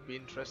 that would be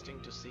interesting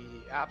to see.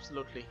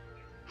 Absolutely.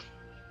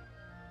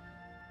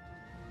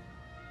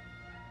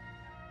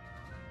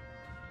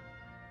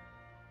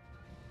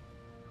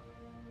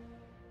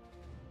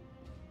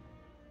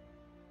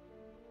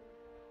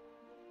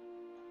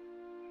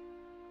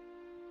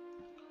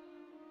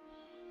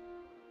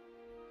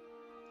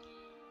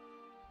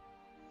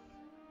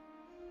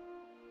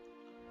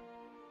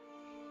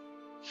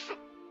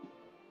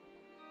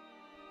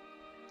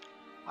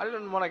 I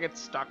don't want to get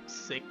stuck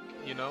sick,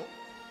 you know.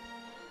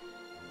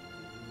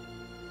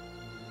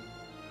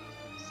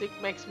 Sick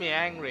makes me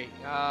angry.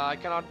 I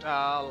cannot,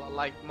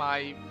 like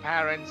my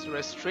parents,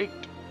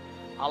 restrict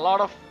a lot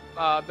of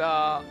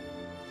the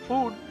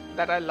food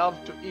that I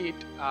love to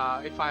eat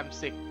if I'm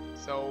sick.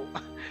 So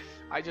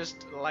I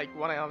just like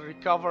want to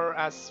recover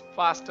as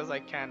fast as I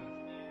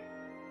can,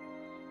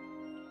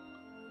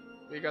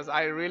 because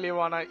I really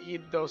want to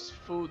eat those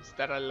foods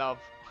that I love.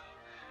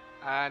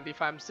 And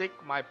if I'm sick,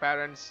 my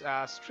parents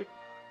strict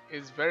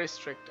is very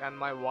strict, and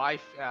my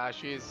wife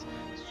she is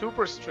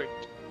super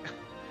strict.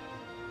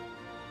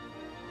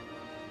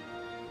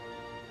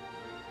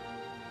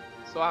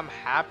 So I'm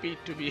happy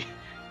to be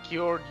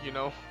cured, you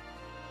know.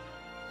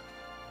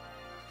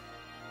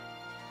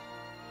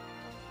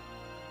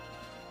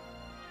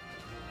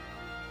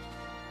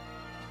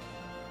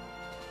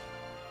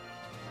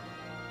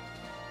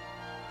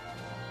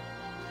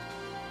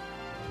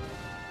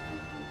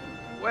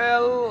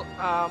 Well,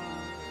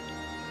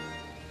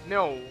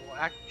 no,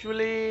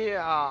 actually,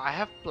 I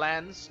have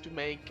plans to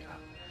make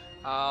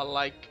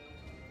like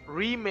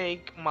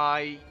remake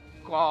my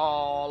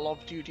Call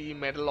of Duty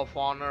Medal of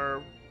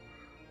Honor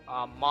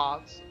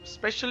mods,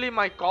 especially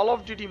my Call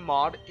of Duty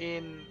mod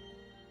in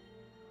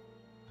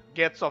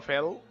Gates of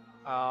Hell.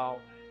 Uh,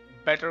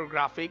 Better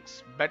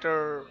graphics,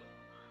 better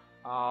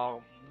uh,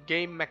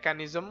 game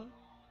mechanism,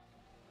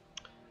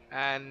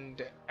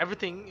 and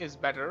everything is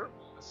better.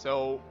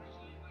 So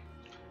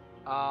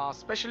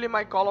especially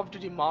my Call of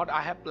Duty mod,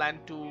 I have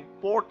planned to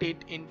port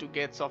it into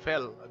Gates of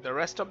Hell. The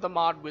rest of the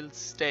mod will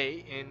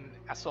stay in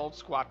Assault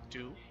Squad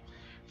 2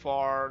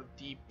 for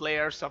the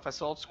players of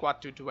Assault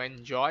Squad 2 to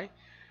enjoy.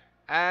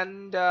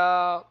 And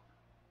I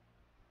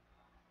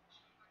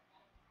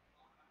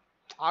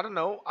don't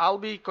know, I'll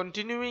be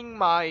continuing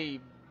my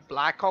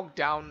Black Hawk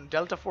Down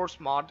Delta Force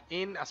mod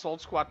in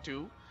Assault Squad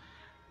 2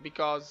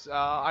 because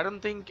I don't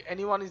think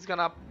anyone is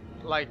gonna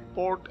like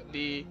port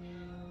the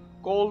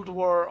Cold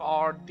War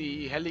or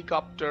the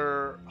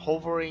helicopter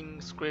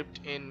hovering script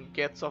in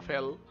Gates of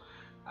Hell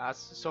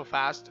so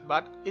fast,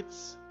 but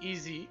it's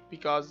easy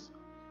because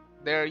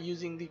they're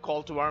using the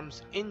Call to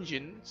Arms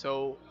engine,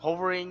 so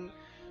hovering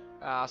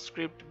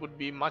script would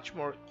be much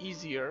more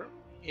easier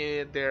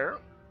there.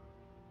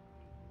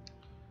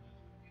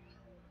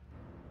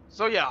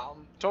 So yeah,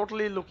 I'm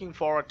totally looking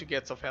forward to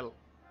Gates of Hell.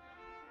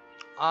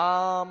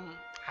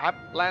 Have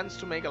plans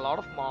to make a lot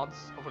of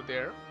mods over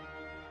there.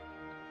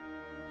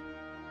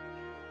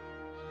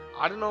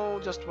 I don't know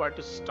just where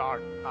to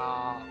start.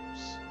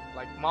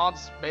 Like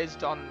mods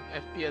based on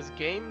FPS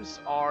games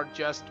or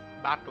just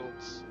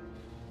battles,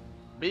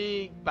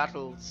 big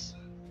battles.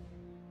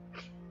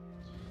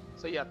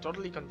 So yeah,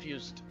 totally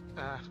confused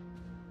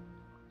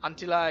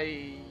until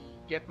I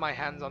get my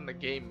hands on the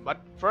game. But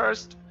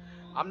first,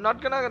 I'm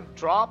not gonna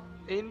drop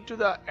into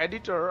the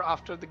editor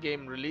after the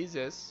game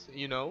releases.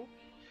 You know,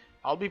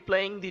 I'll be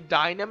playing the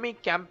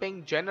dynamic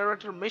campaign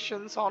generator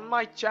missions on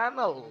my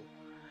channel,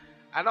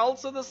 and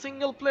also the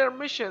single player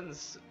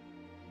missions,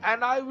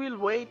 and I will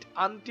wait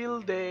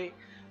until they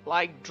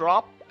like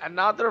drop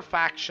another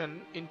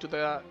faction into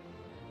the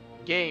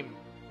game.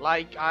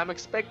 Like I'm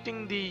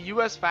expecting the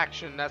US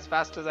faction as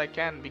fast as I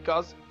can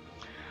because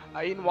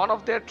in one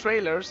of their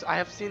trailers I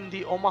have seen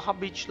the Omaha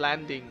Beach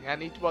landing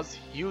and it was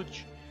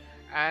huge,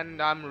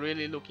 and I'm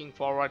really looking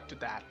forward to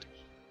that.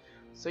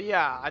 So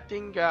yeah, I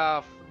think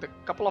the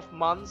couple of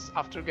months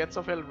after Gates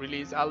of Hell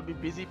release, I'll be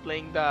busy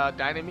playing the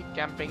dynamic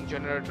campaign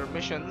generator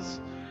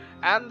missions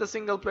and the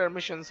single player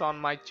missions on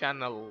my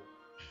channel.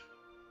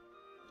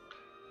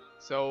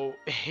 So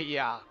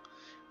yeah,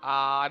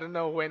 I don't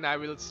know when I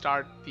will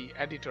start the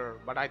editor,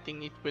 but I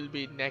think it will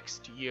be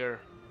next year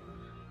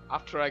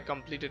after I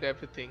completed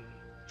everything,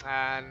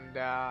 and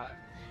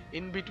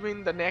in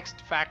between the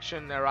next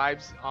faction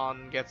arrives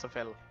on Gates of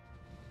Hell.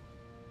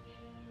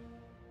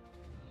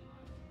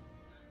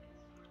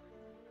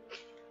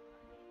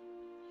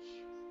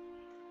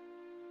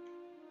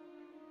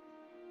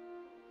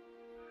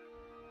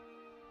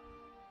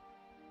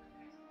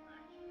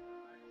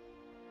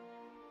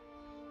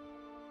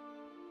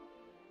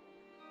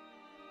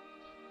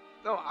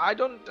 No, I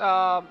don't.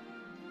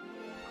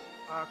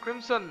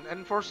 Crimson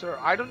Enforcer,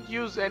 I don't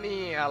use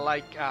any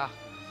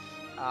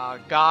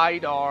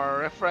guide or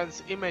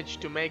reference image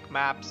to make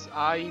maps.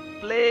 I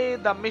play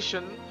the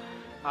mission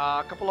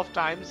a couple of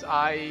times.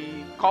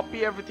 I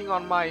copy everything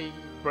on my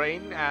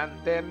brain and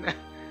then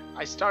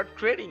I start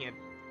creating it.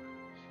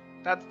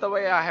 That's the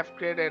way I have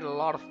created a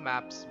lot of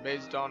maps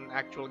based on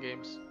actual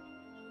games.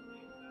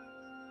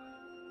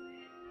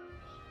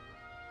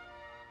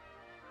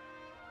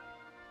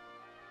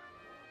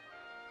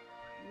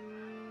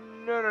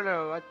 No, no,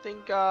 no. I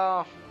think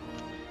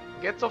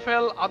Gates of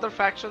Hell other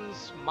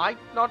factions might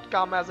not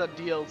come as a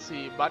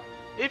DLC, but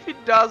if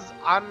it does,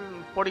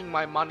 I'm putting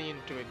my money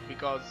into it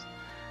because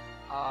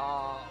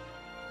uh,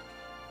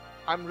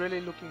 I'm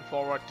really looking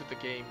forward to the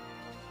game.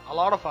 A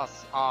lot of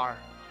us are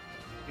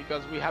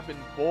because we have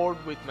been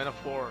bored with Men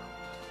of War,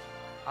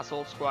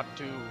 Assault Squad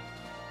 2.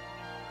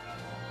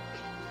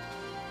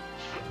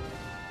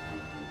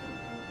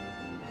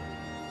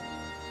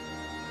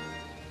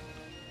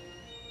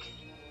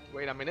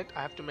 Wait a minute,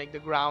 I have to make the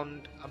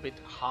ground a bit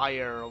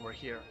higher over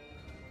here.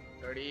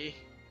 30.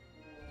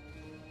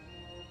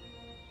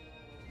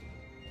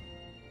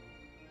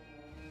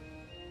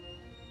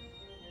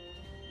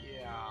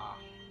 Yeah.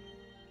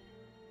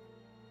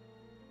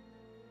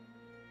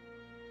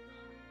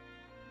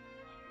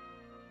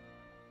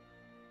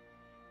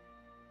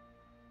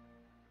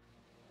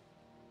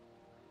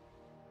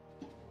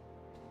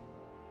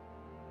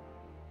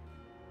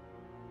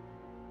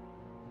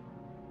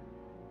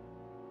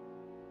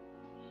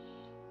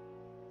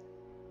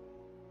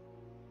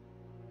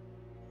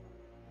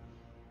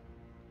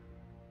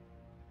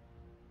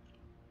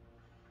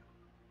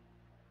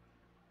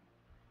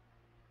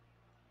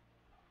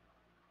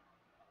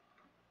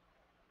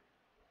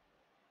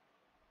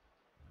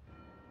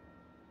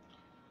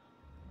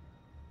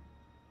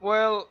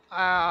 Well,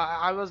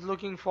 I was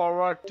looking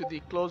forward to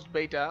the closed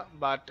beta,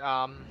 but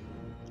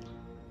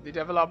the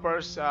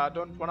developers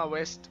don't want to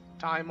waste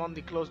time on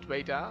the closed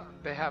beta.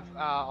 They have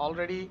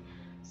already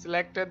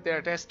selected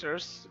their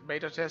testers,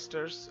 beta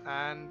testers,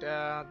 and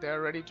they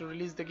are ready to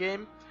release the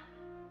game.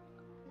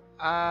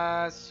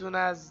 As soon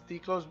as the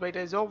closed beta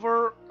is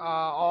over,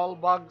 all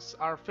bugs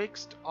are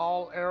fixed,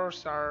 all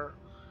errors are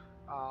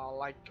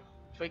like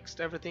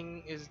fixed,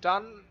 everything is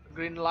done,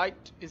 green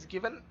light is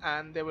given,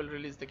 and they will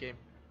release the game.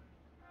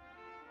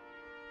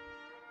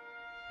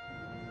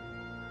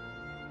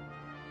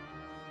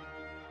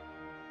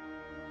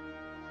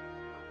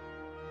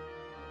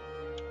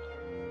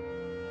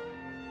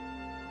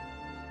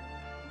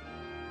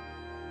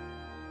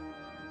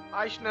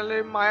 Hi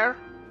Schnellemeyer,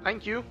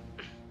 thank you.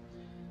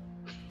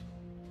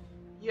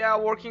 Yeah,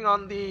 working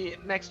on the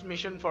next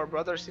mission for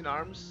Brothers in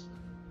Arms,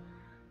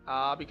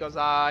 because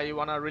I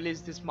wanna release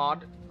this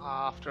mod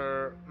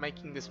after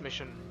making this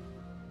mission.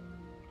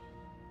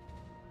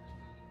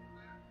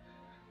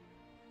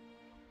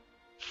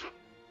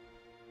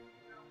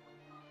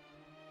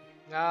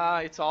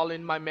 It's all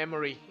in my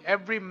memory.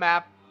 Every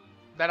map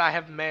that I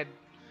have made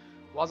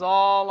was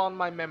all on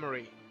my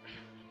memory.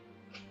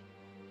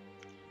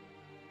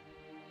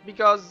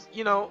 Because,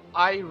 you know,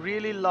 I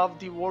really love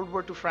the World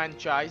War II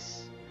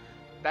franchise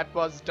that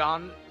was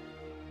done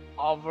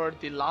over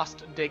the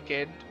last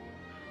decade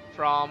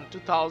from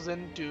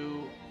 2000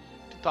 to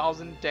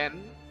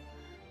 2010.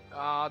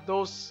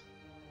 Those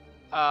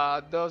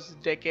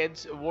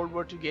decades, World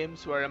War II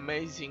games were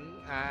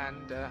amazing,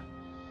 and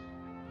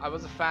I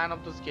was a fan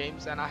of those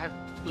games, and I have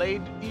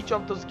played each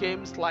of those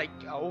games like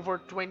over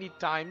 20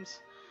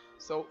 times.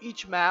 So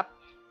each map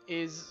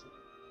is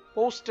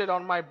posted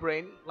on my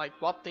brain, like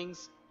what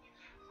things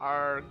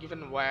are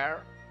given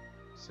where.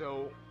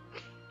 So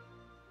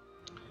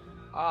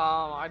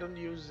I don't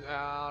use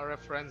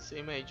reference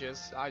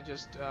images. I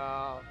just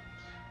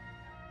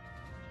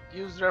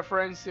use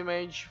reference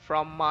image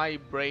from my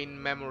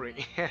brain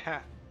memory.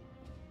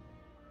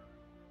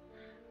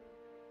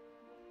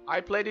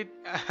 I played it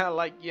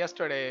like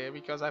yesterday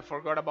because I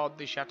forgot about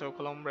the Chateau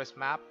Colombres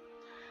map,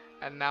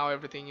 and now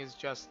everything is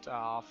just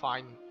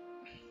fine.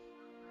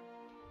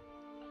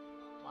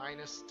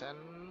 -10.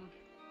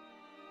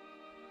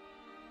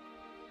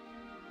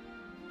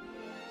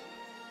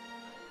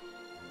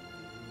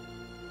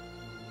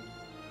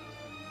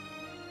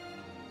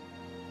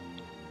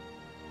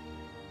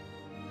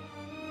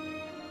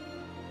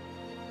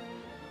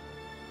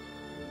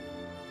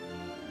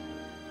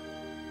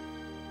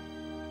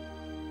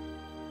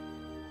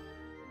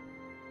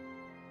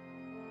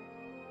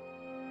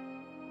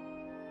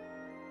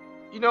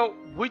 You know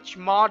which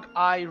mod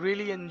I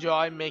really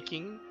enjoy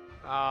making?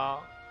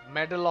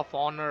 Medal of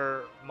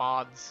Honor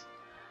mods.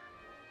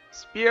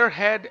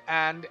 Spearhead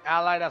and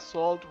Allied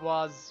Assault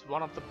was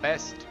one of the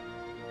best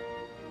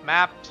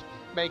map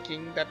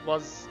making that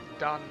was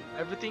done.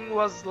 Everything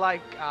was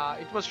like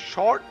it was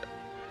short,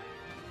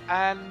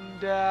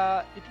 and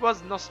it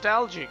was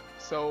nostalgic.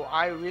 So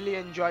I really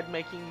enjoyed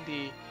making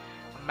the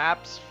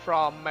maps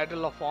from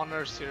Medal of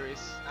Honor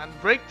series.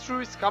 And Breakthrough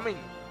is coming.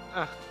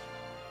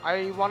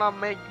 I wanna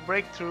make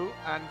Breakthrough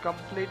and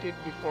complete it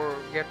before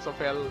Gates of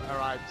Hell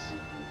arrives.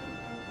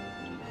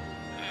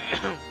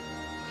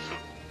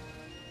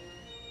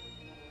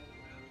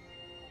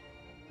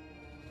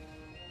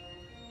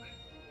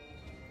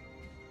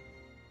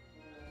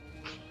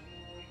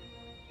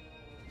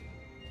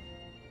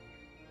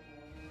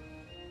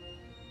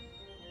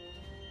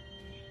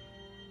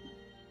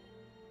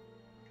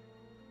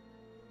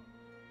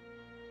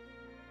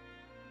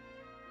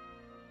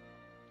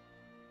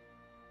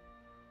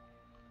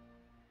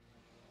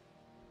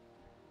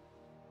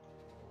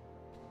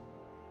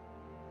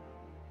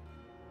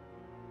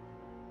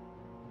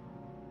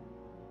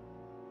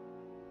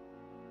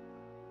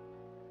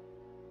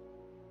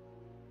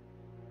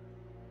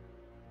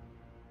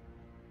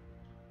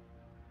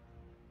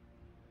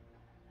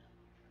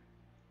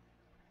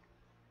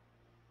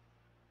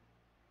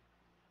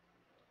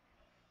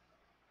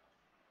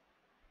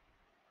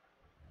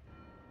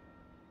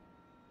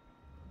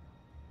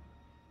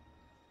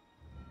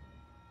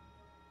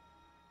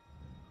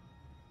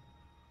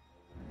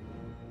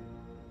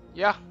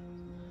 Yeah.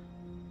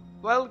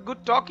 Well,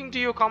 good talking to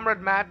you,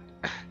 Comrade Matt.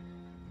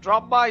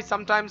 Drop by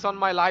sometimes on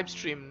my live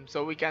stream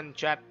so we can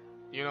chat,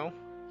 you know.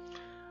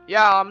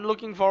 Yeah, I'm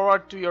looking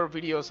forward to your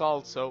videos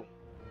also.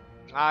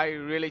 I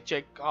really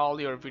check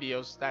all your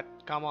videos that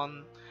come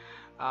on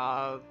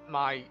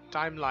my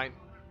timeline.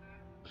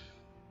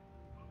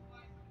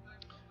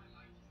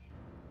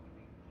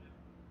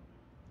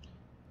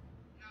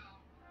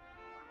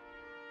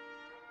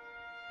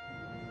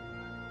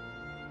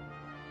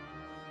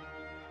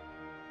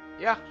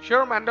 Yeah,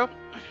 sure, Mando.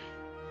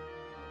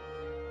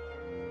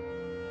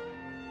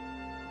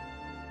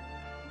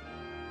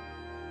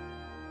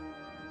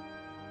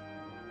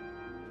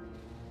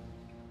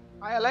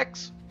 Hi,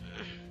 Alex.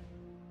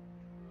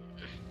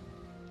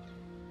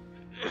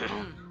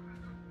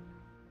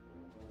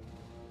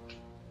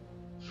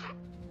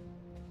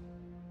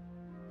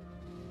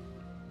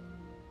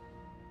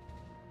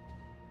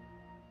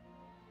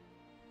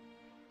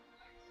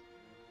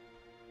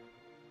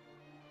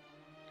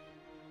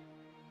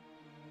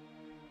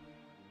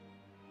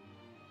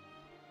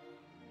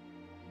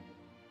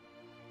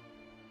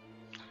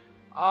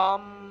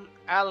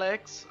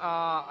 Alex,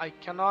 I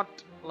cannot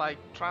like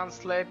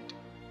translate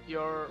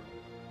your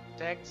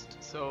text,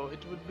 so it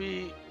would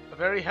be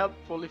very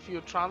helpful if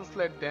you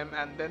translate them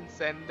and then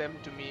send them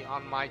to me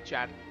on my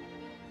chat.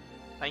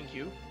 Thank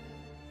you.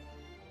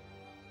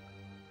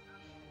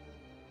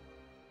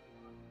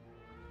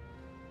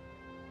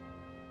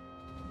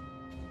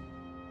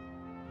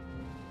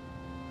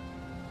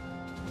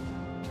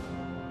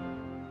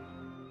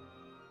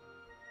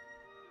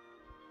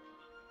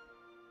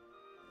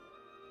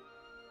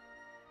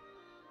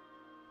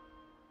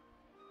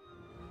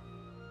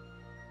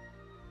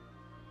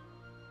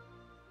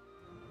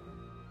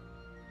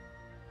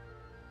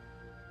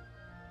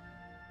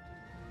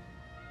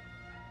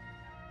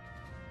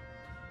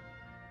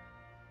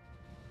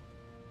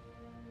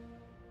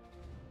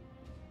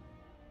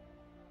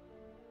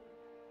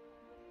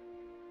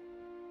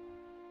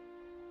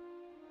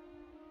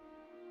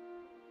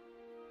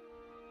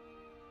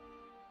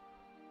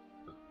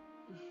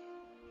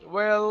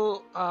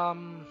 Well,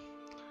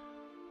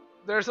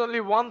 there's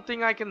only one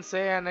thing I can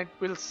say, and it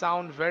will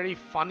sound very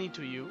funny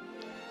to you.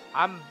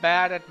 I'm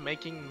bad at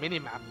making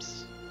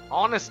minimaps.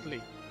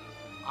 Honestly,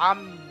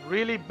 I'm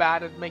really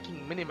bad at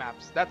making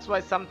minimaps. That's why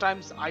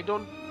sometimes I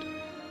don't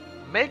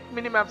make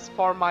minimaps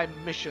for my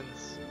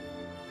missions.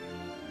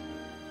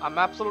 I'm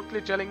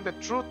absolutely telling the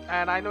truth,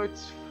 and I know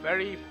it's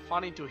very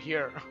funny to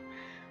hear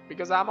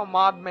because I'm a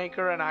mod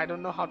maker and I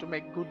don't know how to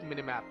make good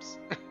minimaps.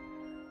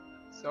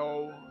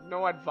 So,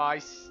 no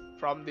advice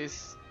from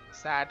this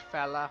sad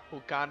fella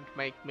who can't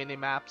make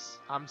minimaps.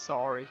 I'm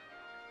sorry.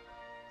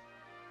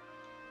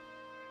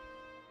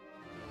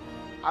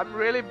 I'm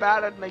really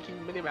bad at making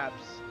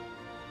minimaps.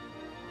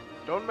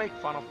 Don't make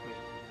fun of me.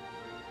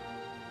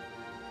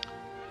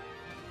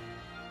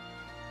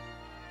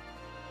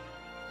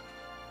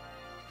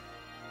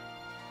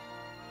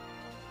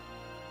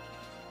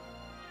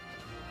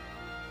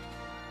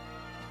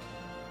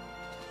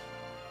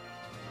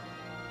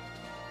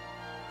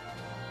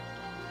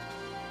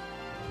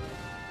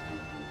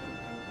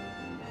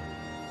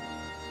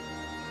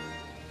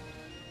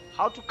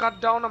 How to cut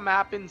down a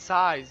map in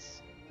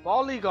size?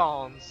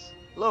 Polygons.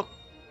 Look,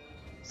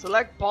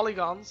 select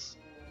polygons,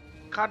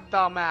 cut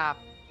the map,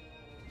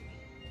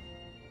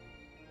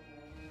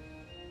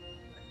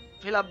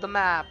 fill up the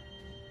map,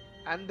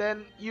 and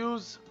then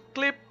use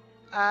clip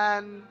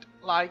and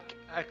like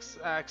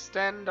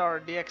extend or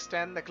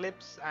de-extend the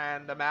clips,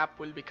 and the map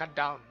will be cut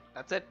down.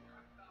 That's it.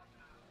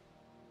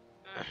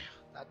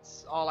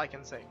 That's all I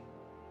can say.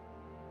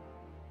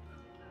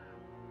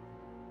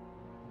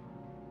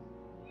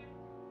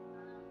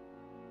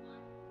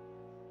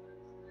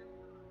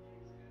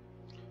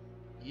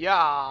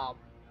 Yeah,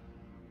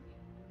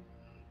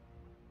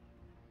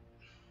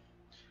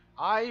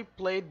 I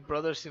played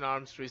Brothers in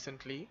Arms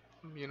recently,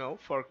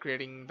 for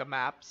creating the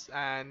maps,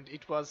 and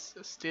it was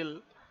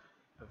still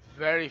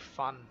very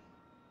fun.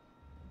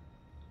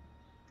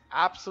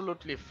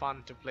 Absolutely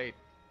fun to play.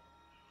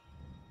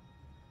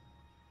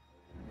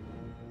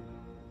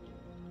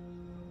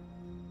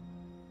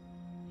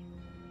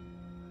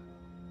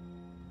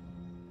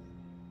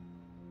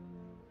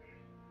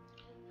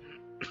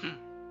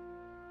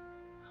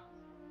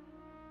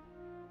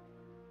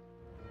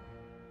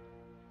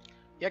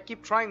 Yeah,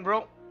 keep trying,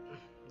 bro.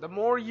 The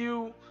more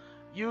you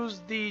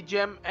use the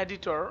gem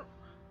editor,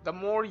 the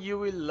more you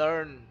will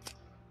learn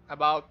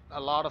about a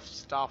lot of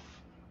stuff.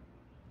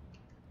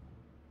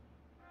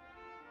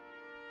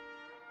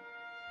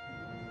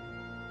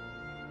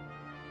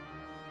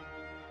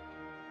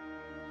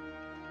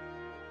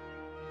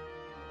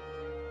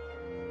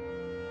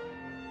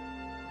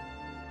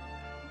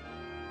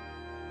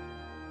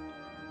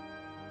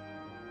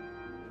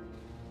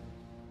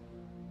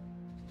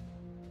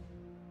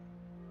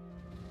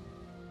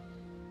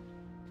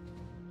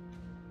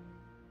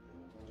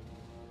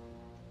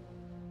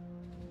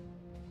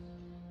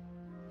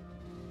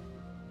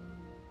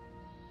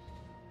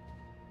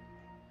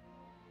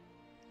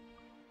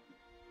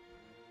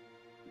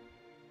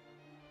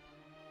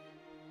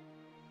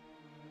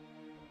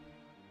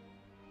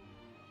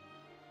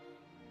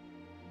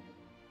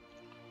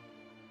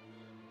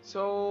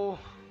 So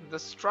the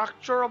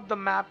structure of the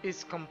map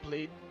is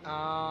complete.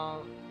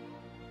 Now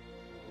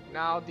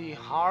the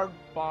hard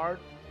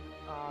part,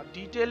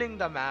 detailing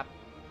the map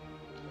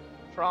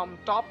from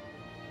top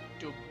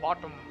to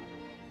bottom.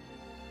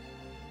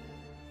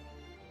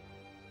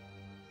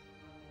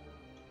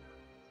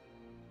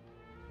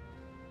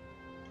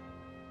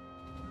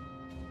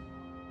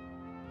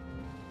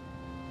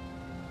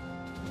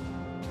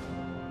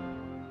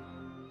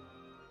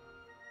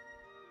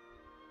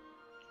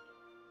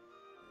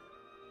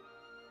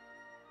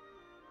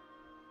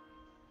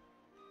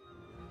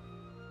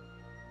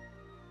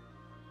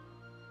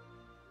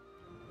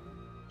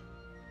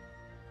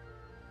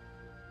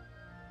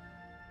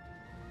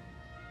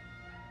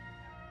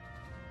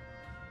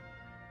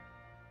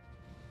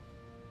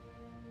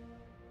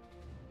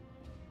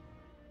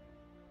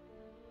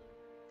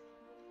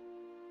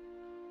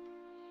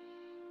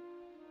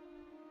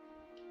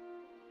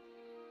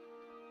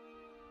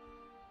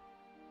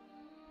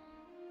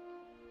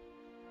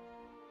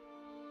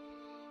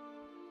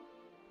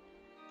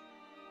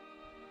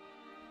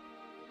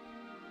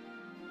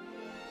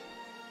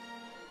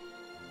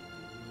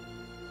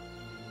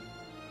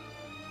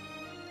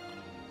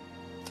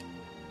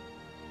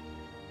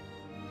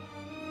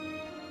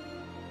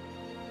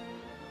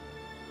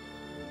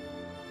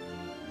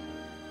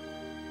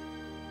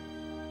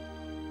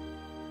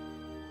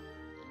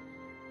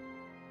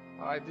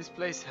 Alright, this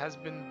place has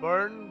been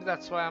burned,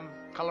 that's why I'm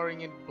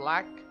coloring it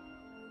black.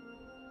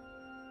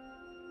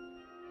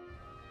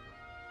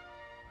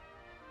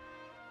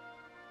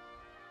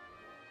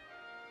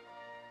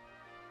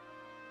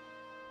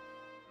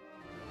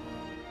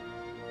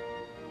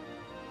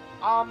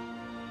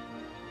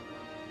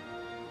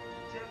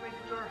 Gem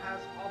editor has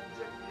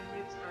object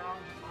limits around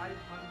 500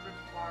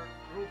 per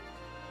group.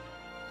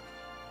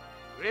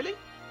 Really?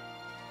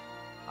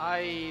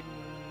 I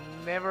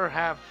never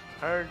have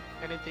heard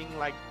anything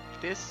like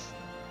this.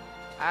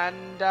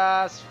 And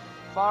as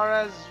far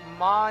as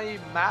my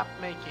map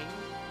making,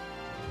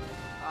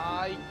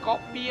 I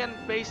copy and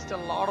paste a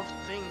lot of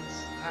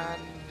things,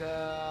 and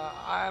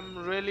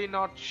I'm really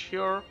not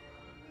sure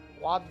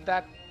what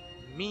that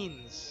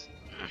means.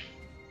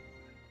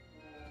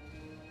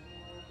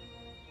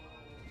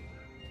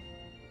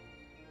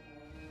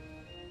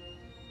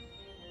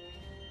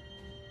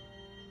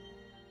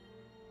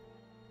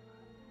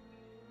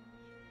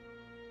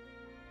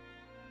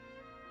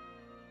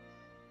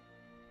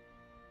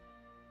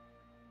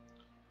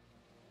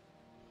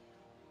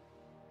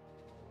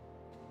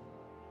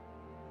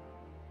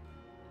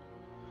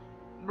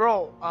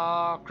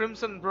 Bro,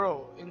 Crimson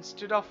Bro,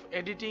 instead of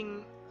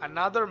editing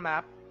another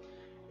map,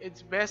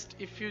 it's best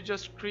if you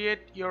just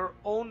create your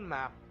own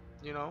map,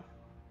 you know?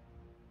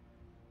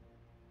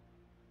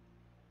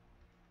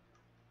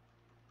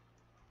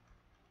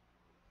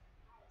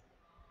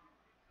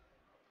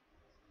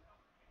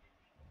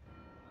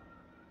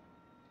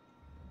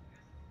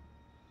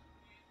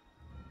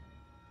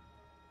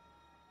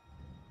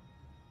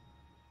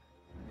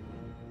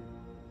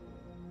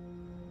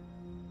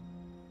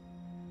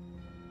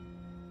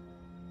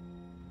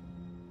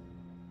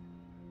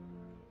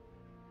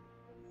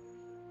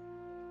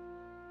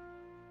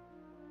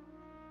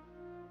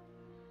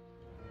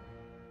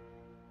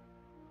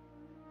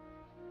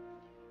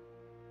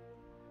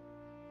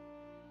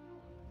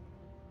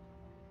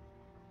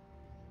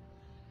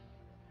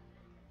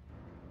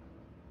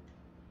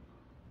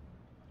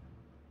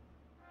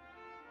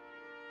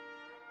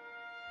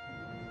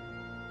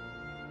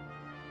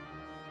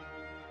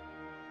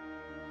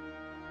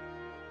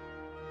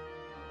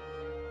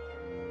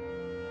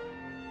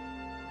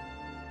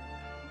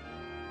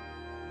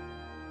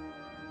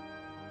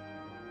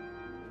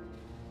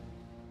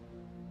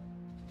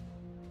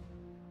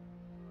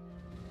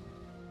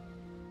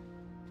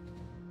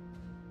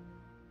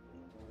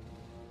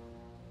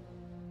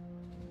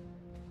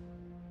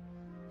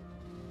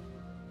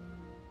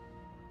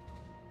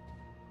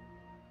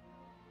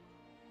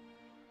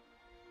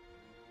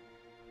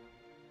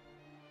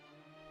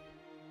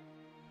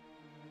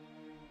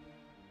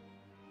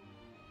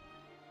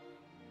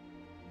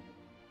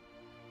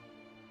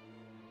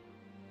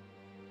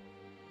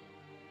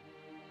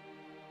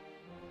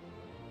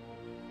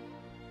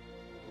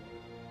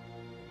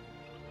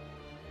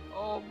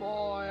 Oh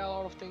boy, a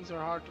lot of things are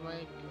hard to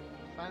make.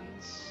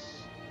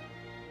 Fence.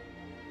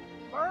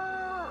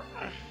 Brrr.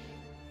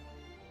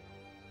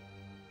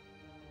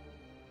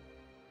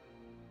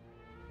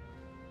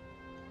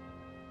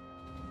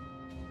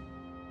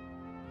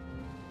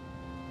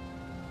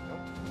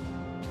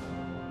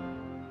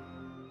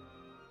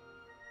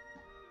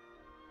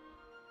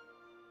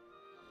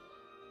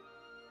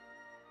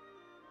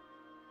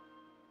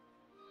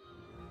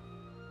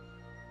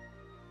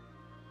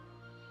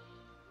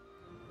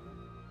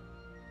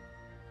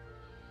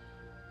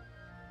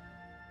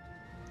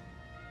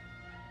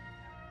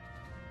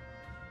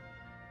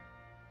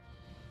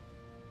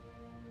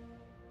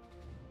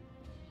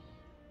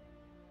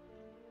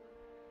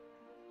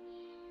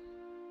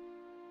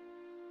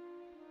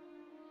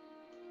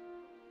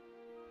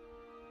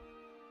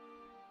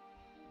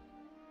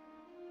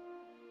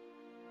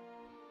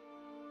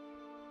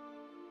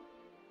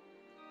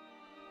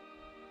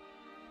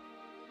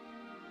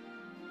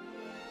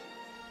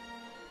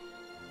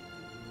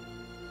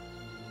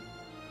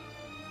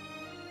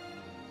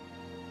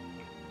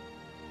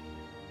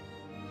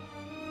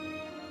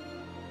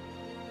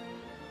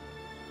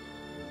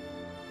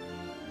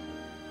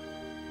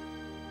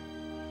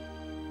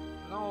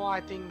 No,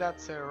 I think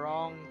that's a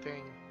wrong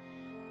thing.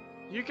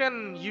 You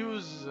can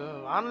use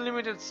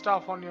unlimited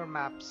stuff on your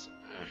maps.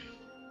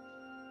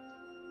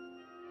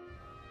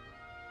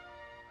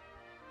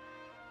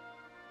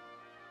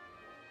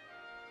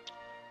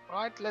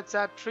 Right, let's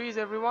add trees,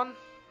 everyone.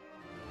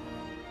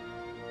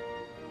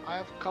 I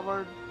have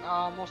covered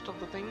most of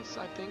the things,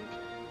 I think.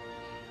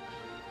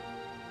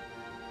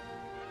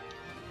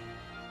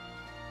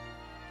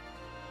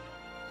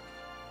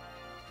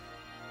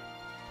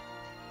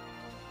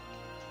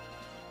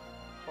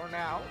 For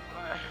now.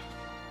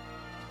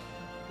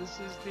 This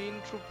is the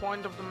intro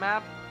point of the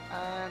map,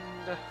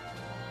 and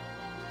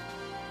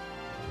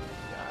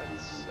yeah,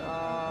 it's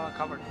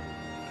covered.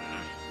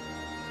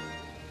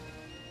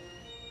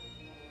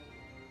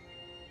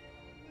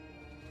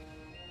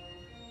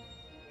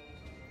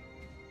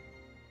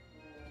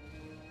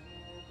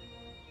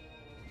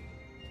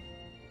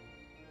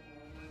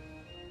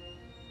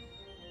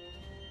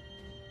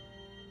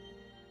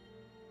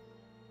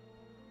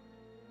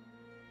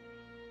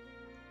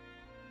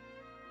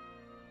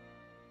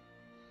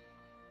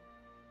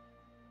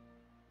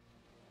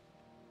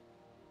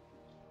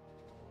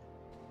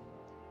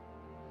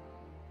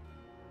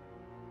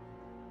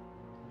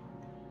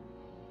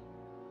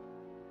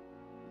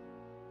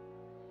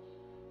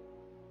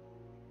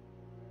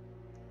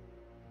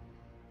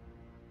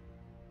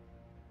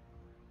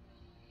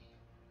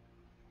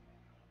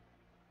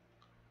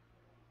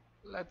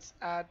 Let's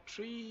add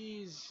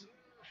trees.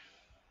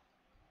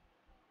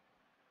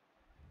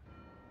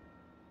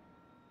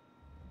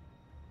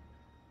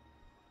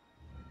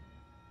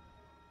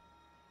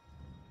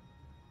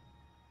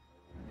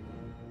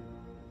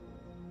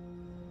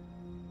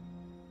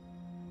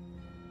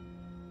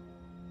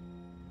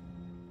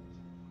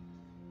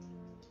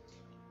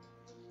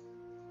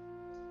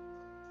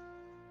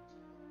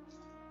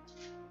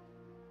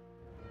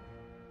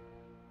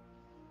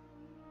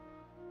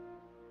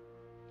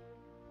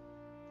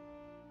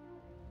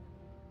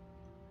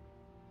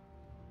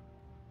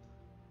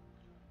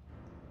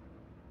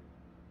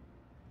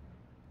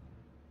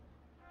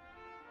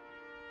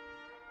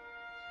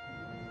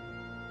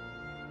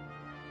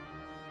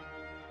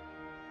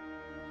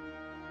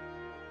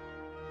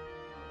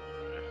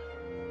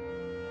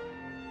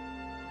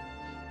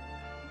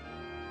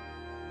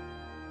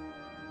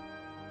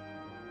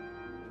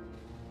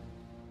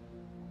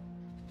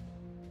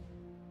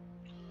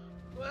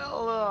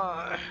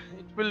 Well,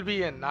 it will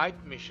be a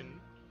night mission,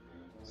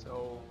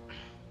 so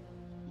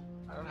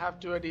I don't have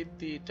to edit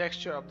the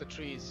texture of the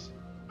trees.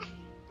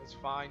 That's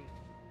fine.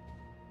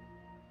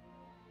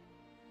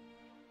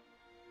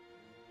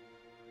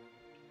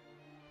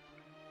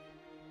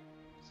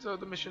 So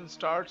the mission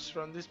starts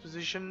from this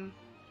position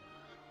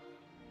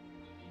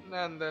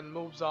and then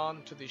moves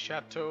on to the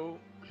chateau.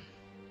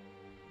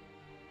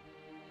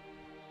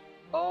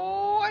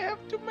 Oh, I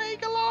have to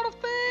make a lot of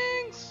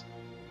things!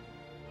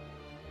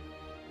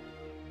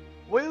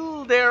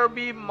 Will there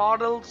be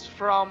models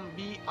from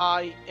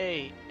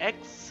BIA?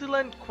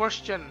 Excellent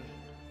question.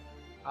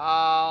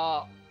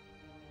 Uh,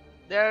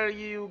 there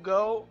you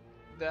go.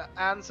 The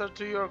answer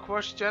to your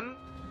question.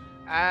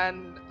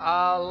 And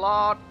a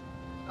lot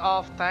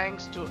of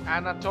thanks to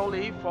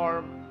Anatoly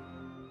for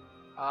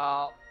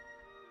uh,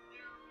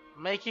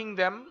 making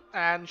them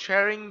and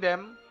sharing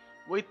them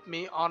with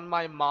me on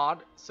my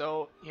mod.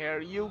 So here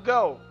you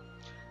go.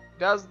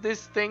 Does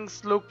these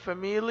things look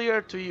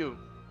familiar to you?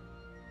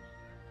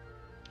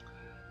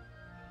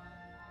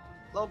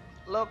 Look,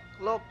 look,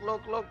 look,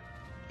 look, look.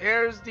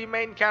 Here's the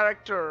main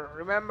character.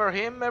 Remember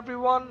him,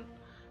 everyone?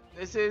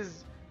 This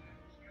is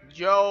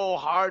Joe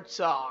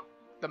Hartsock,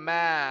 the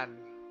man,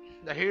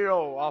 the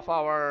hero of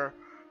our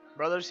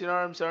Brothers in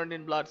Arms Earned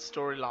in Blood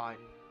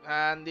storyline.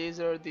 And these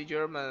are the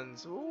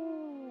Germans.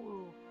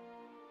 Ooh,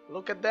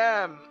 look at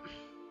them.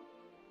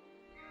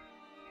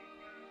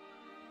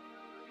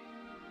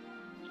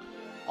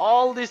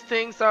 All these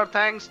things are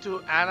thanks to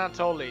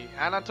Anatoly.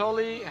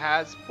 Anatoly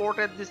has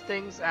ported these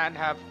things and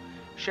have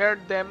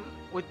shared them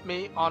with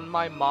me on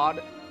my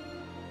mod,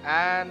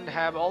 and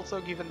have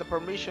also given the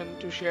permission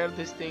to share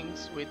these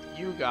things with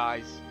you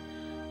guys.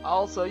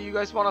 Also, you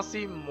guys want to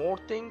see more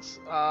things?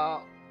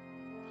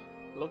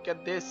 Look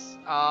at this.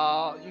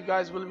 You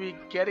guys will be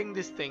getting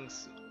these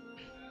things.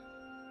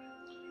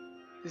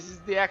 This is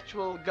the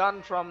actual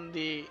gun from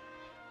the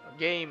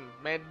game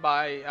made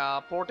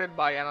by ported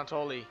by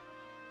Anatoly.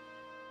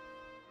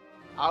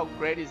 How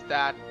great is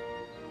that?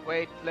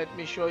 Wait, let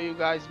me show you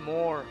guys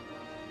more.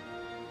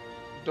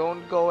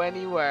 Don't go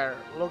anywhere.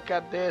 Look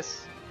at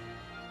this.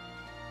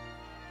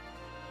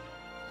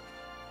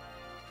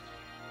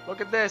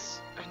 Look at this.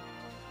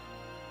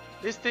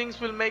 These things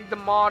will make the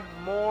mod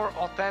more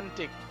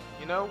authentic,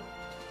 you know?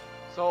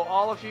 So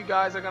all of you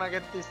guys are gonna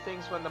get these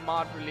things when the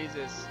mod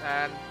releases,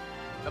 and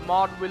the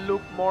mod will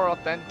look more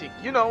authentic.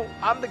 You know,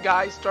 I'm the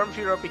guy,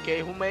 SturmFuhrer PK,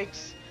 who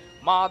makes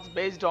mods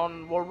based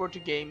on World War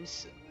II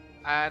games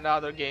and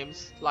other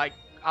games. Like,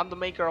 I'm the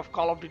maker of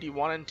Call of Duty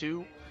 1 and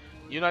 2,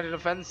 United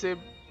Offensive,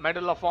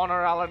 Medal of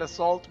Honor Allied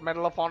Assault,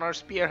 Medal of Honor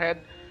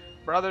Spearhead,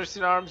 Brothers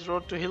in Arms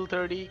Road to Hill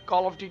 30,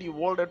 Call of Duty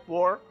World at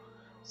War.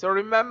 So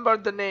remember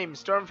the name,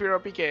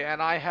 SturmFuhrer PK,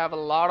 and I have a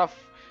lot of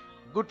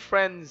good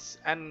friends,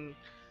 and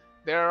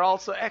there are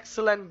also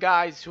excellent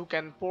guys who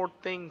can port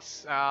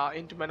things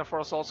into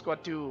Metaphor Assault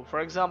Squad 2. For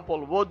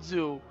example,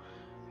 Wodzu,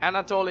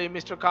 Anatoly,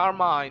 Mr.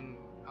 Carmine,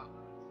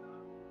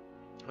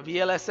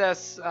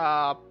 VLSS,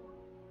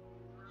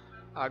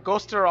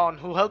 Ghosteron,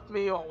 who helped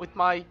me with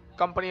my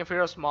Company of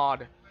Heroes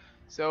mod.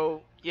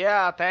 So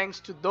yeah, thanks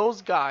to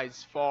those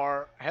guys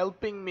for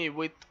helping me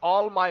with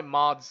all my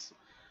mods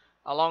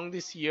along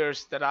these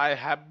years that I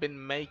have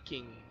been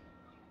making.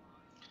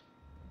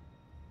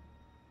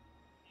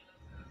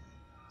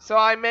 So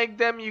I make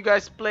them, you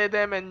guys play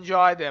them,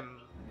 enjoy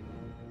them.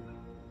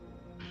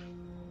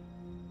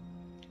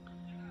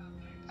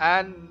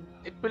 And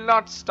it will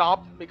not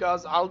stop,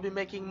 because I'll be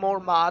making more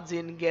mods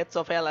in Gates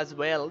of Hell as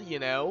well, you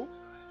know.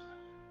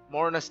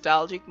 More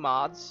nostalgic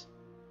mods.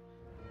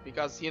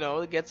 Because, you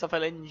know, the Gates of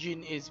Hell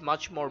engine is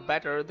much more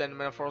better than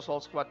Metaphor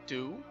Assault Squad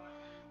 2.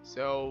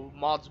 So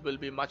mods will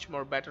be much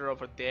more better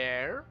over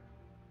there.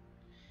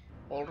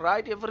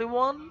 Alright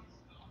everyone.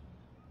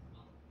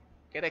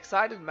 Get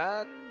excited,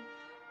 man.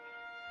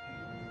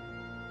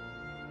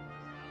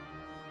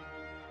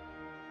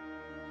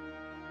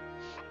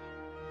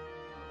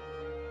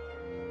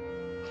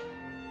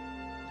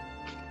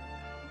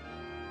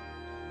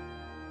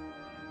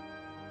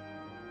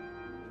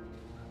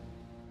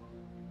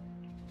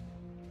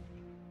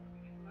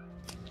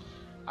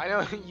 I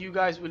know you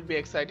guys will be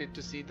excited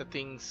to see the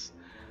things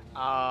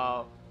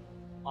uh,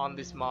 on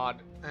this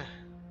mod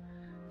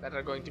that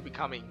are going to be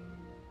coming.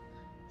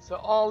 So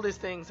all these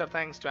things are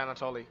thanks to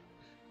Anatoly.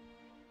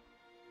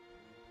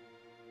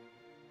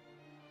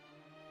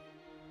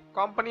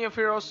 Company of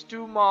Heroes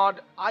 2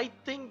 mod. I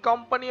think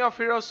Company of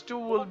Heroes 2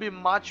 will be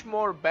much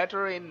more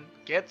better in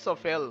Gates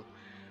of Hell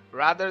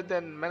rather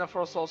than Men of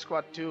War Soul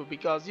Squad 2,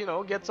 because you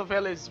know Gates of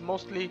Hell is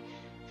mostly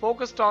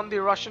focused on the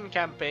Russian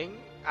campaign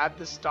at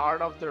the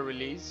start of the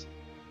release.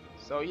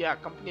 So yeah,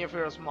 Company of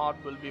Heroes mod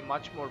will be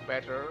much more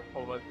better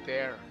over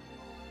there.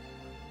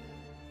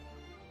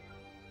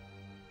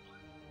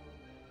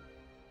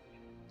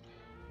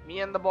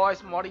 Me and the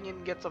boys modding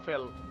in Gates of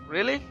Hell.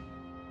 Really?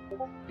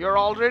 You're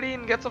already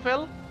in Gates of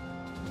Hell?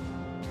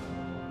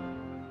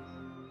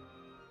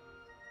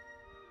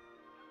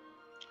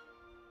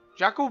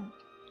 Jakub,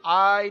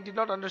 I did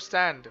not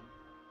understand.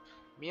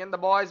 Me and the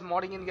boys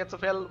modding in Gates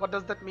of Hell, what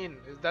does that mean?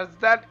 Does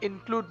that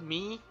include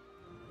me?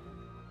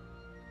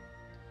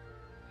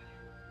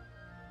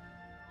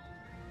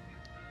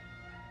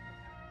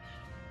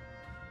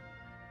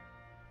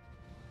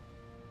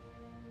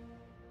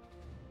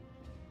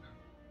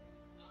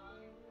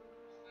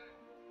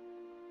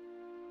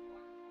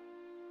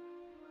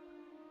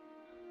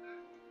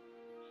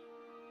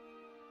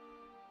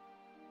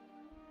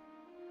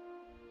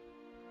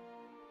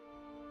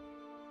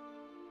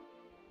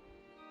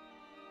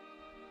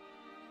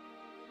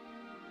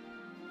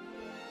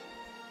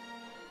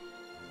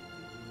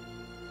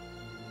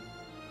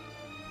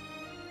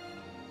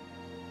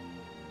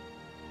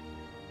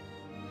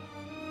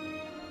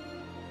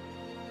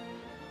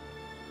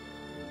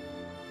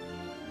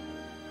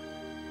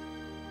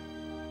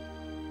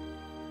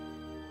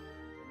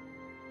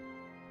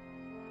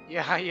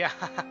 Yeah, yeah,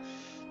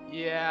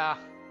 yeah.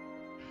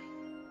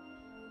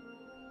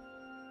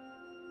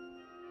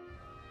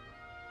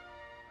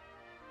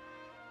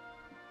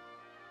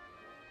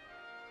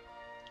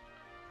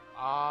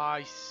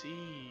 I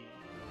see.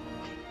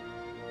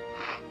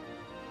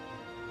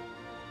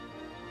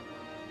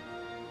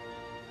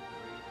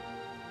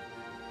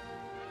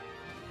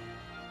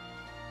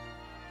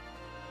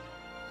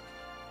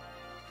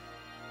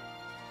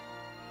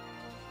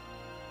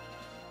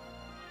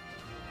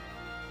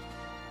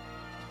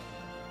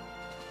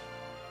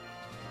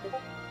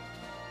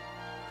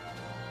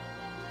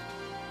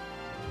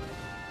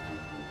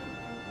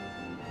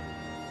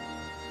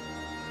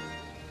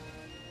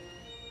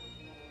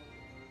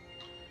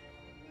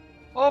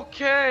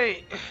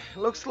 Okay,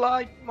 looks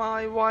like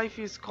my wife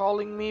is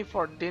calling me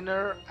for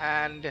dinner,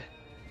 and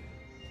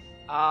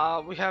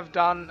we have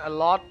done a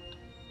lot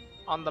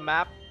on the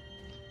map.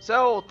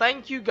 So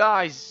thank you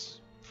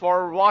guys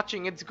for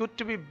watching. It's good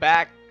to be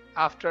back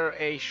after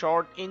a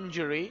short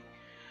injury,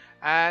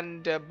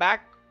 and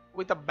back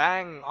with a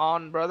bang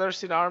on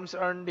Brothers in Arms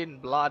Earned in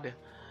Blood.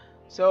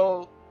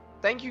 So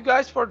thank you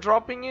guys for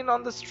dropping in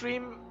on the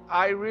stream.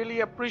 I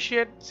really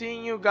appreciate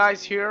seeing you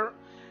guys here,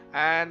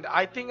 and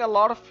I think a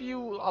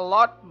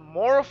lot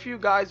more of you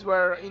guys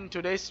were in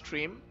today's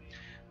stream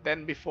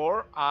than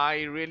before.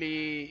 I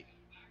really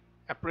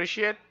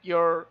appreciate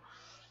your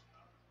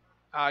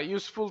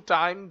useful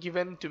time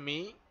given to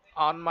me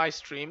on my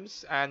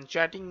streams and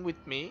chatting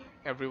with me,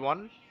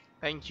 everyone.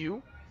 Thank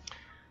you.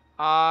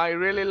 I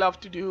really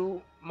love to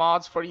do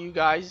mods for you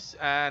guys,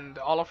 and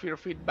all of your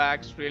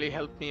feedbacks really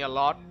help me a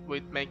lot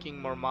with making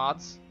more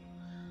mods.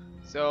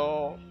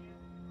 So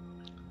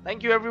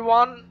thank you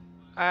everyone,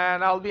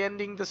 and I'll be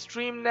ending the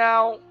stream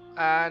now,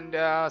 and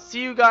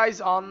see you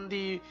guys on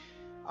the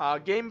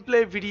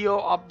gameplay video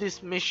of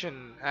this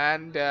mission.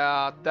 And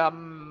the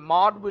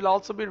mod will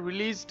also be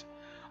released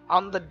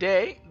on the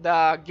day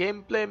the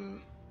gameplay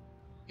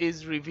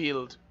is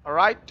revealed,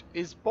 alright,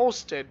 is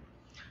posted.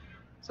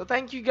 So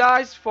thank you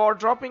guys for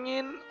dropping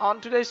in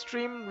on today's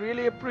stream.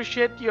 Really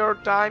appreciate your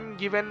time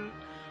given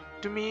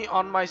to me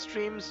on my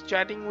streams,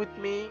 chatting with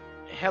me,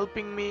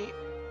 helping me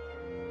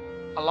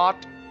a lot.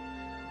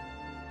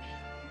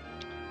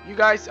 You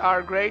guys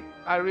are great.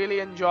 I really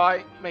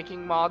enjoy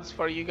making mods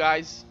for you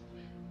guys.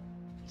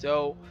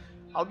 So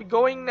I'll be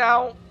going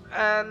now,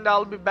 and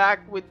I'll be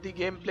back with the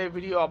gameplay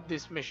video of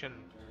this mission.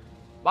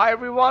 Bye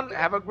everyone,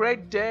 have a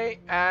great day,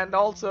 and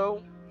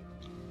also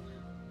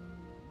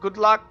good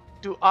luck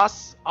to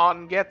us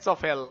on Gates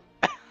of Hell.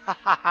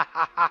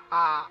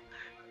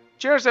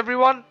 Cheers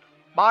everyone,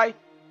 bye.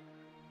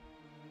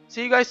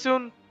 See you guys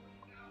soon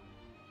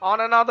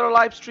on another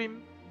live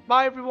stream.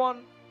 Bye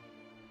everyone,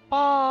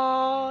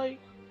 bye.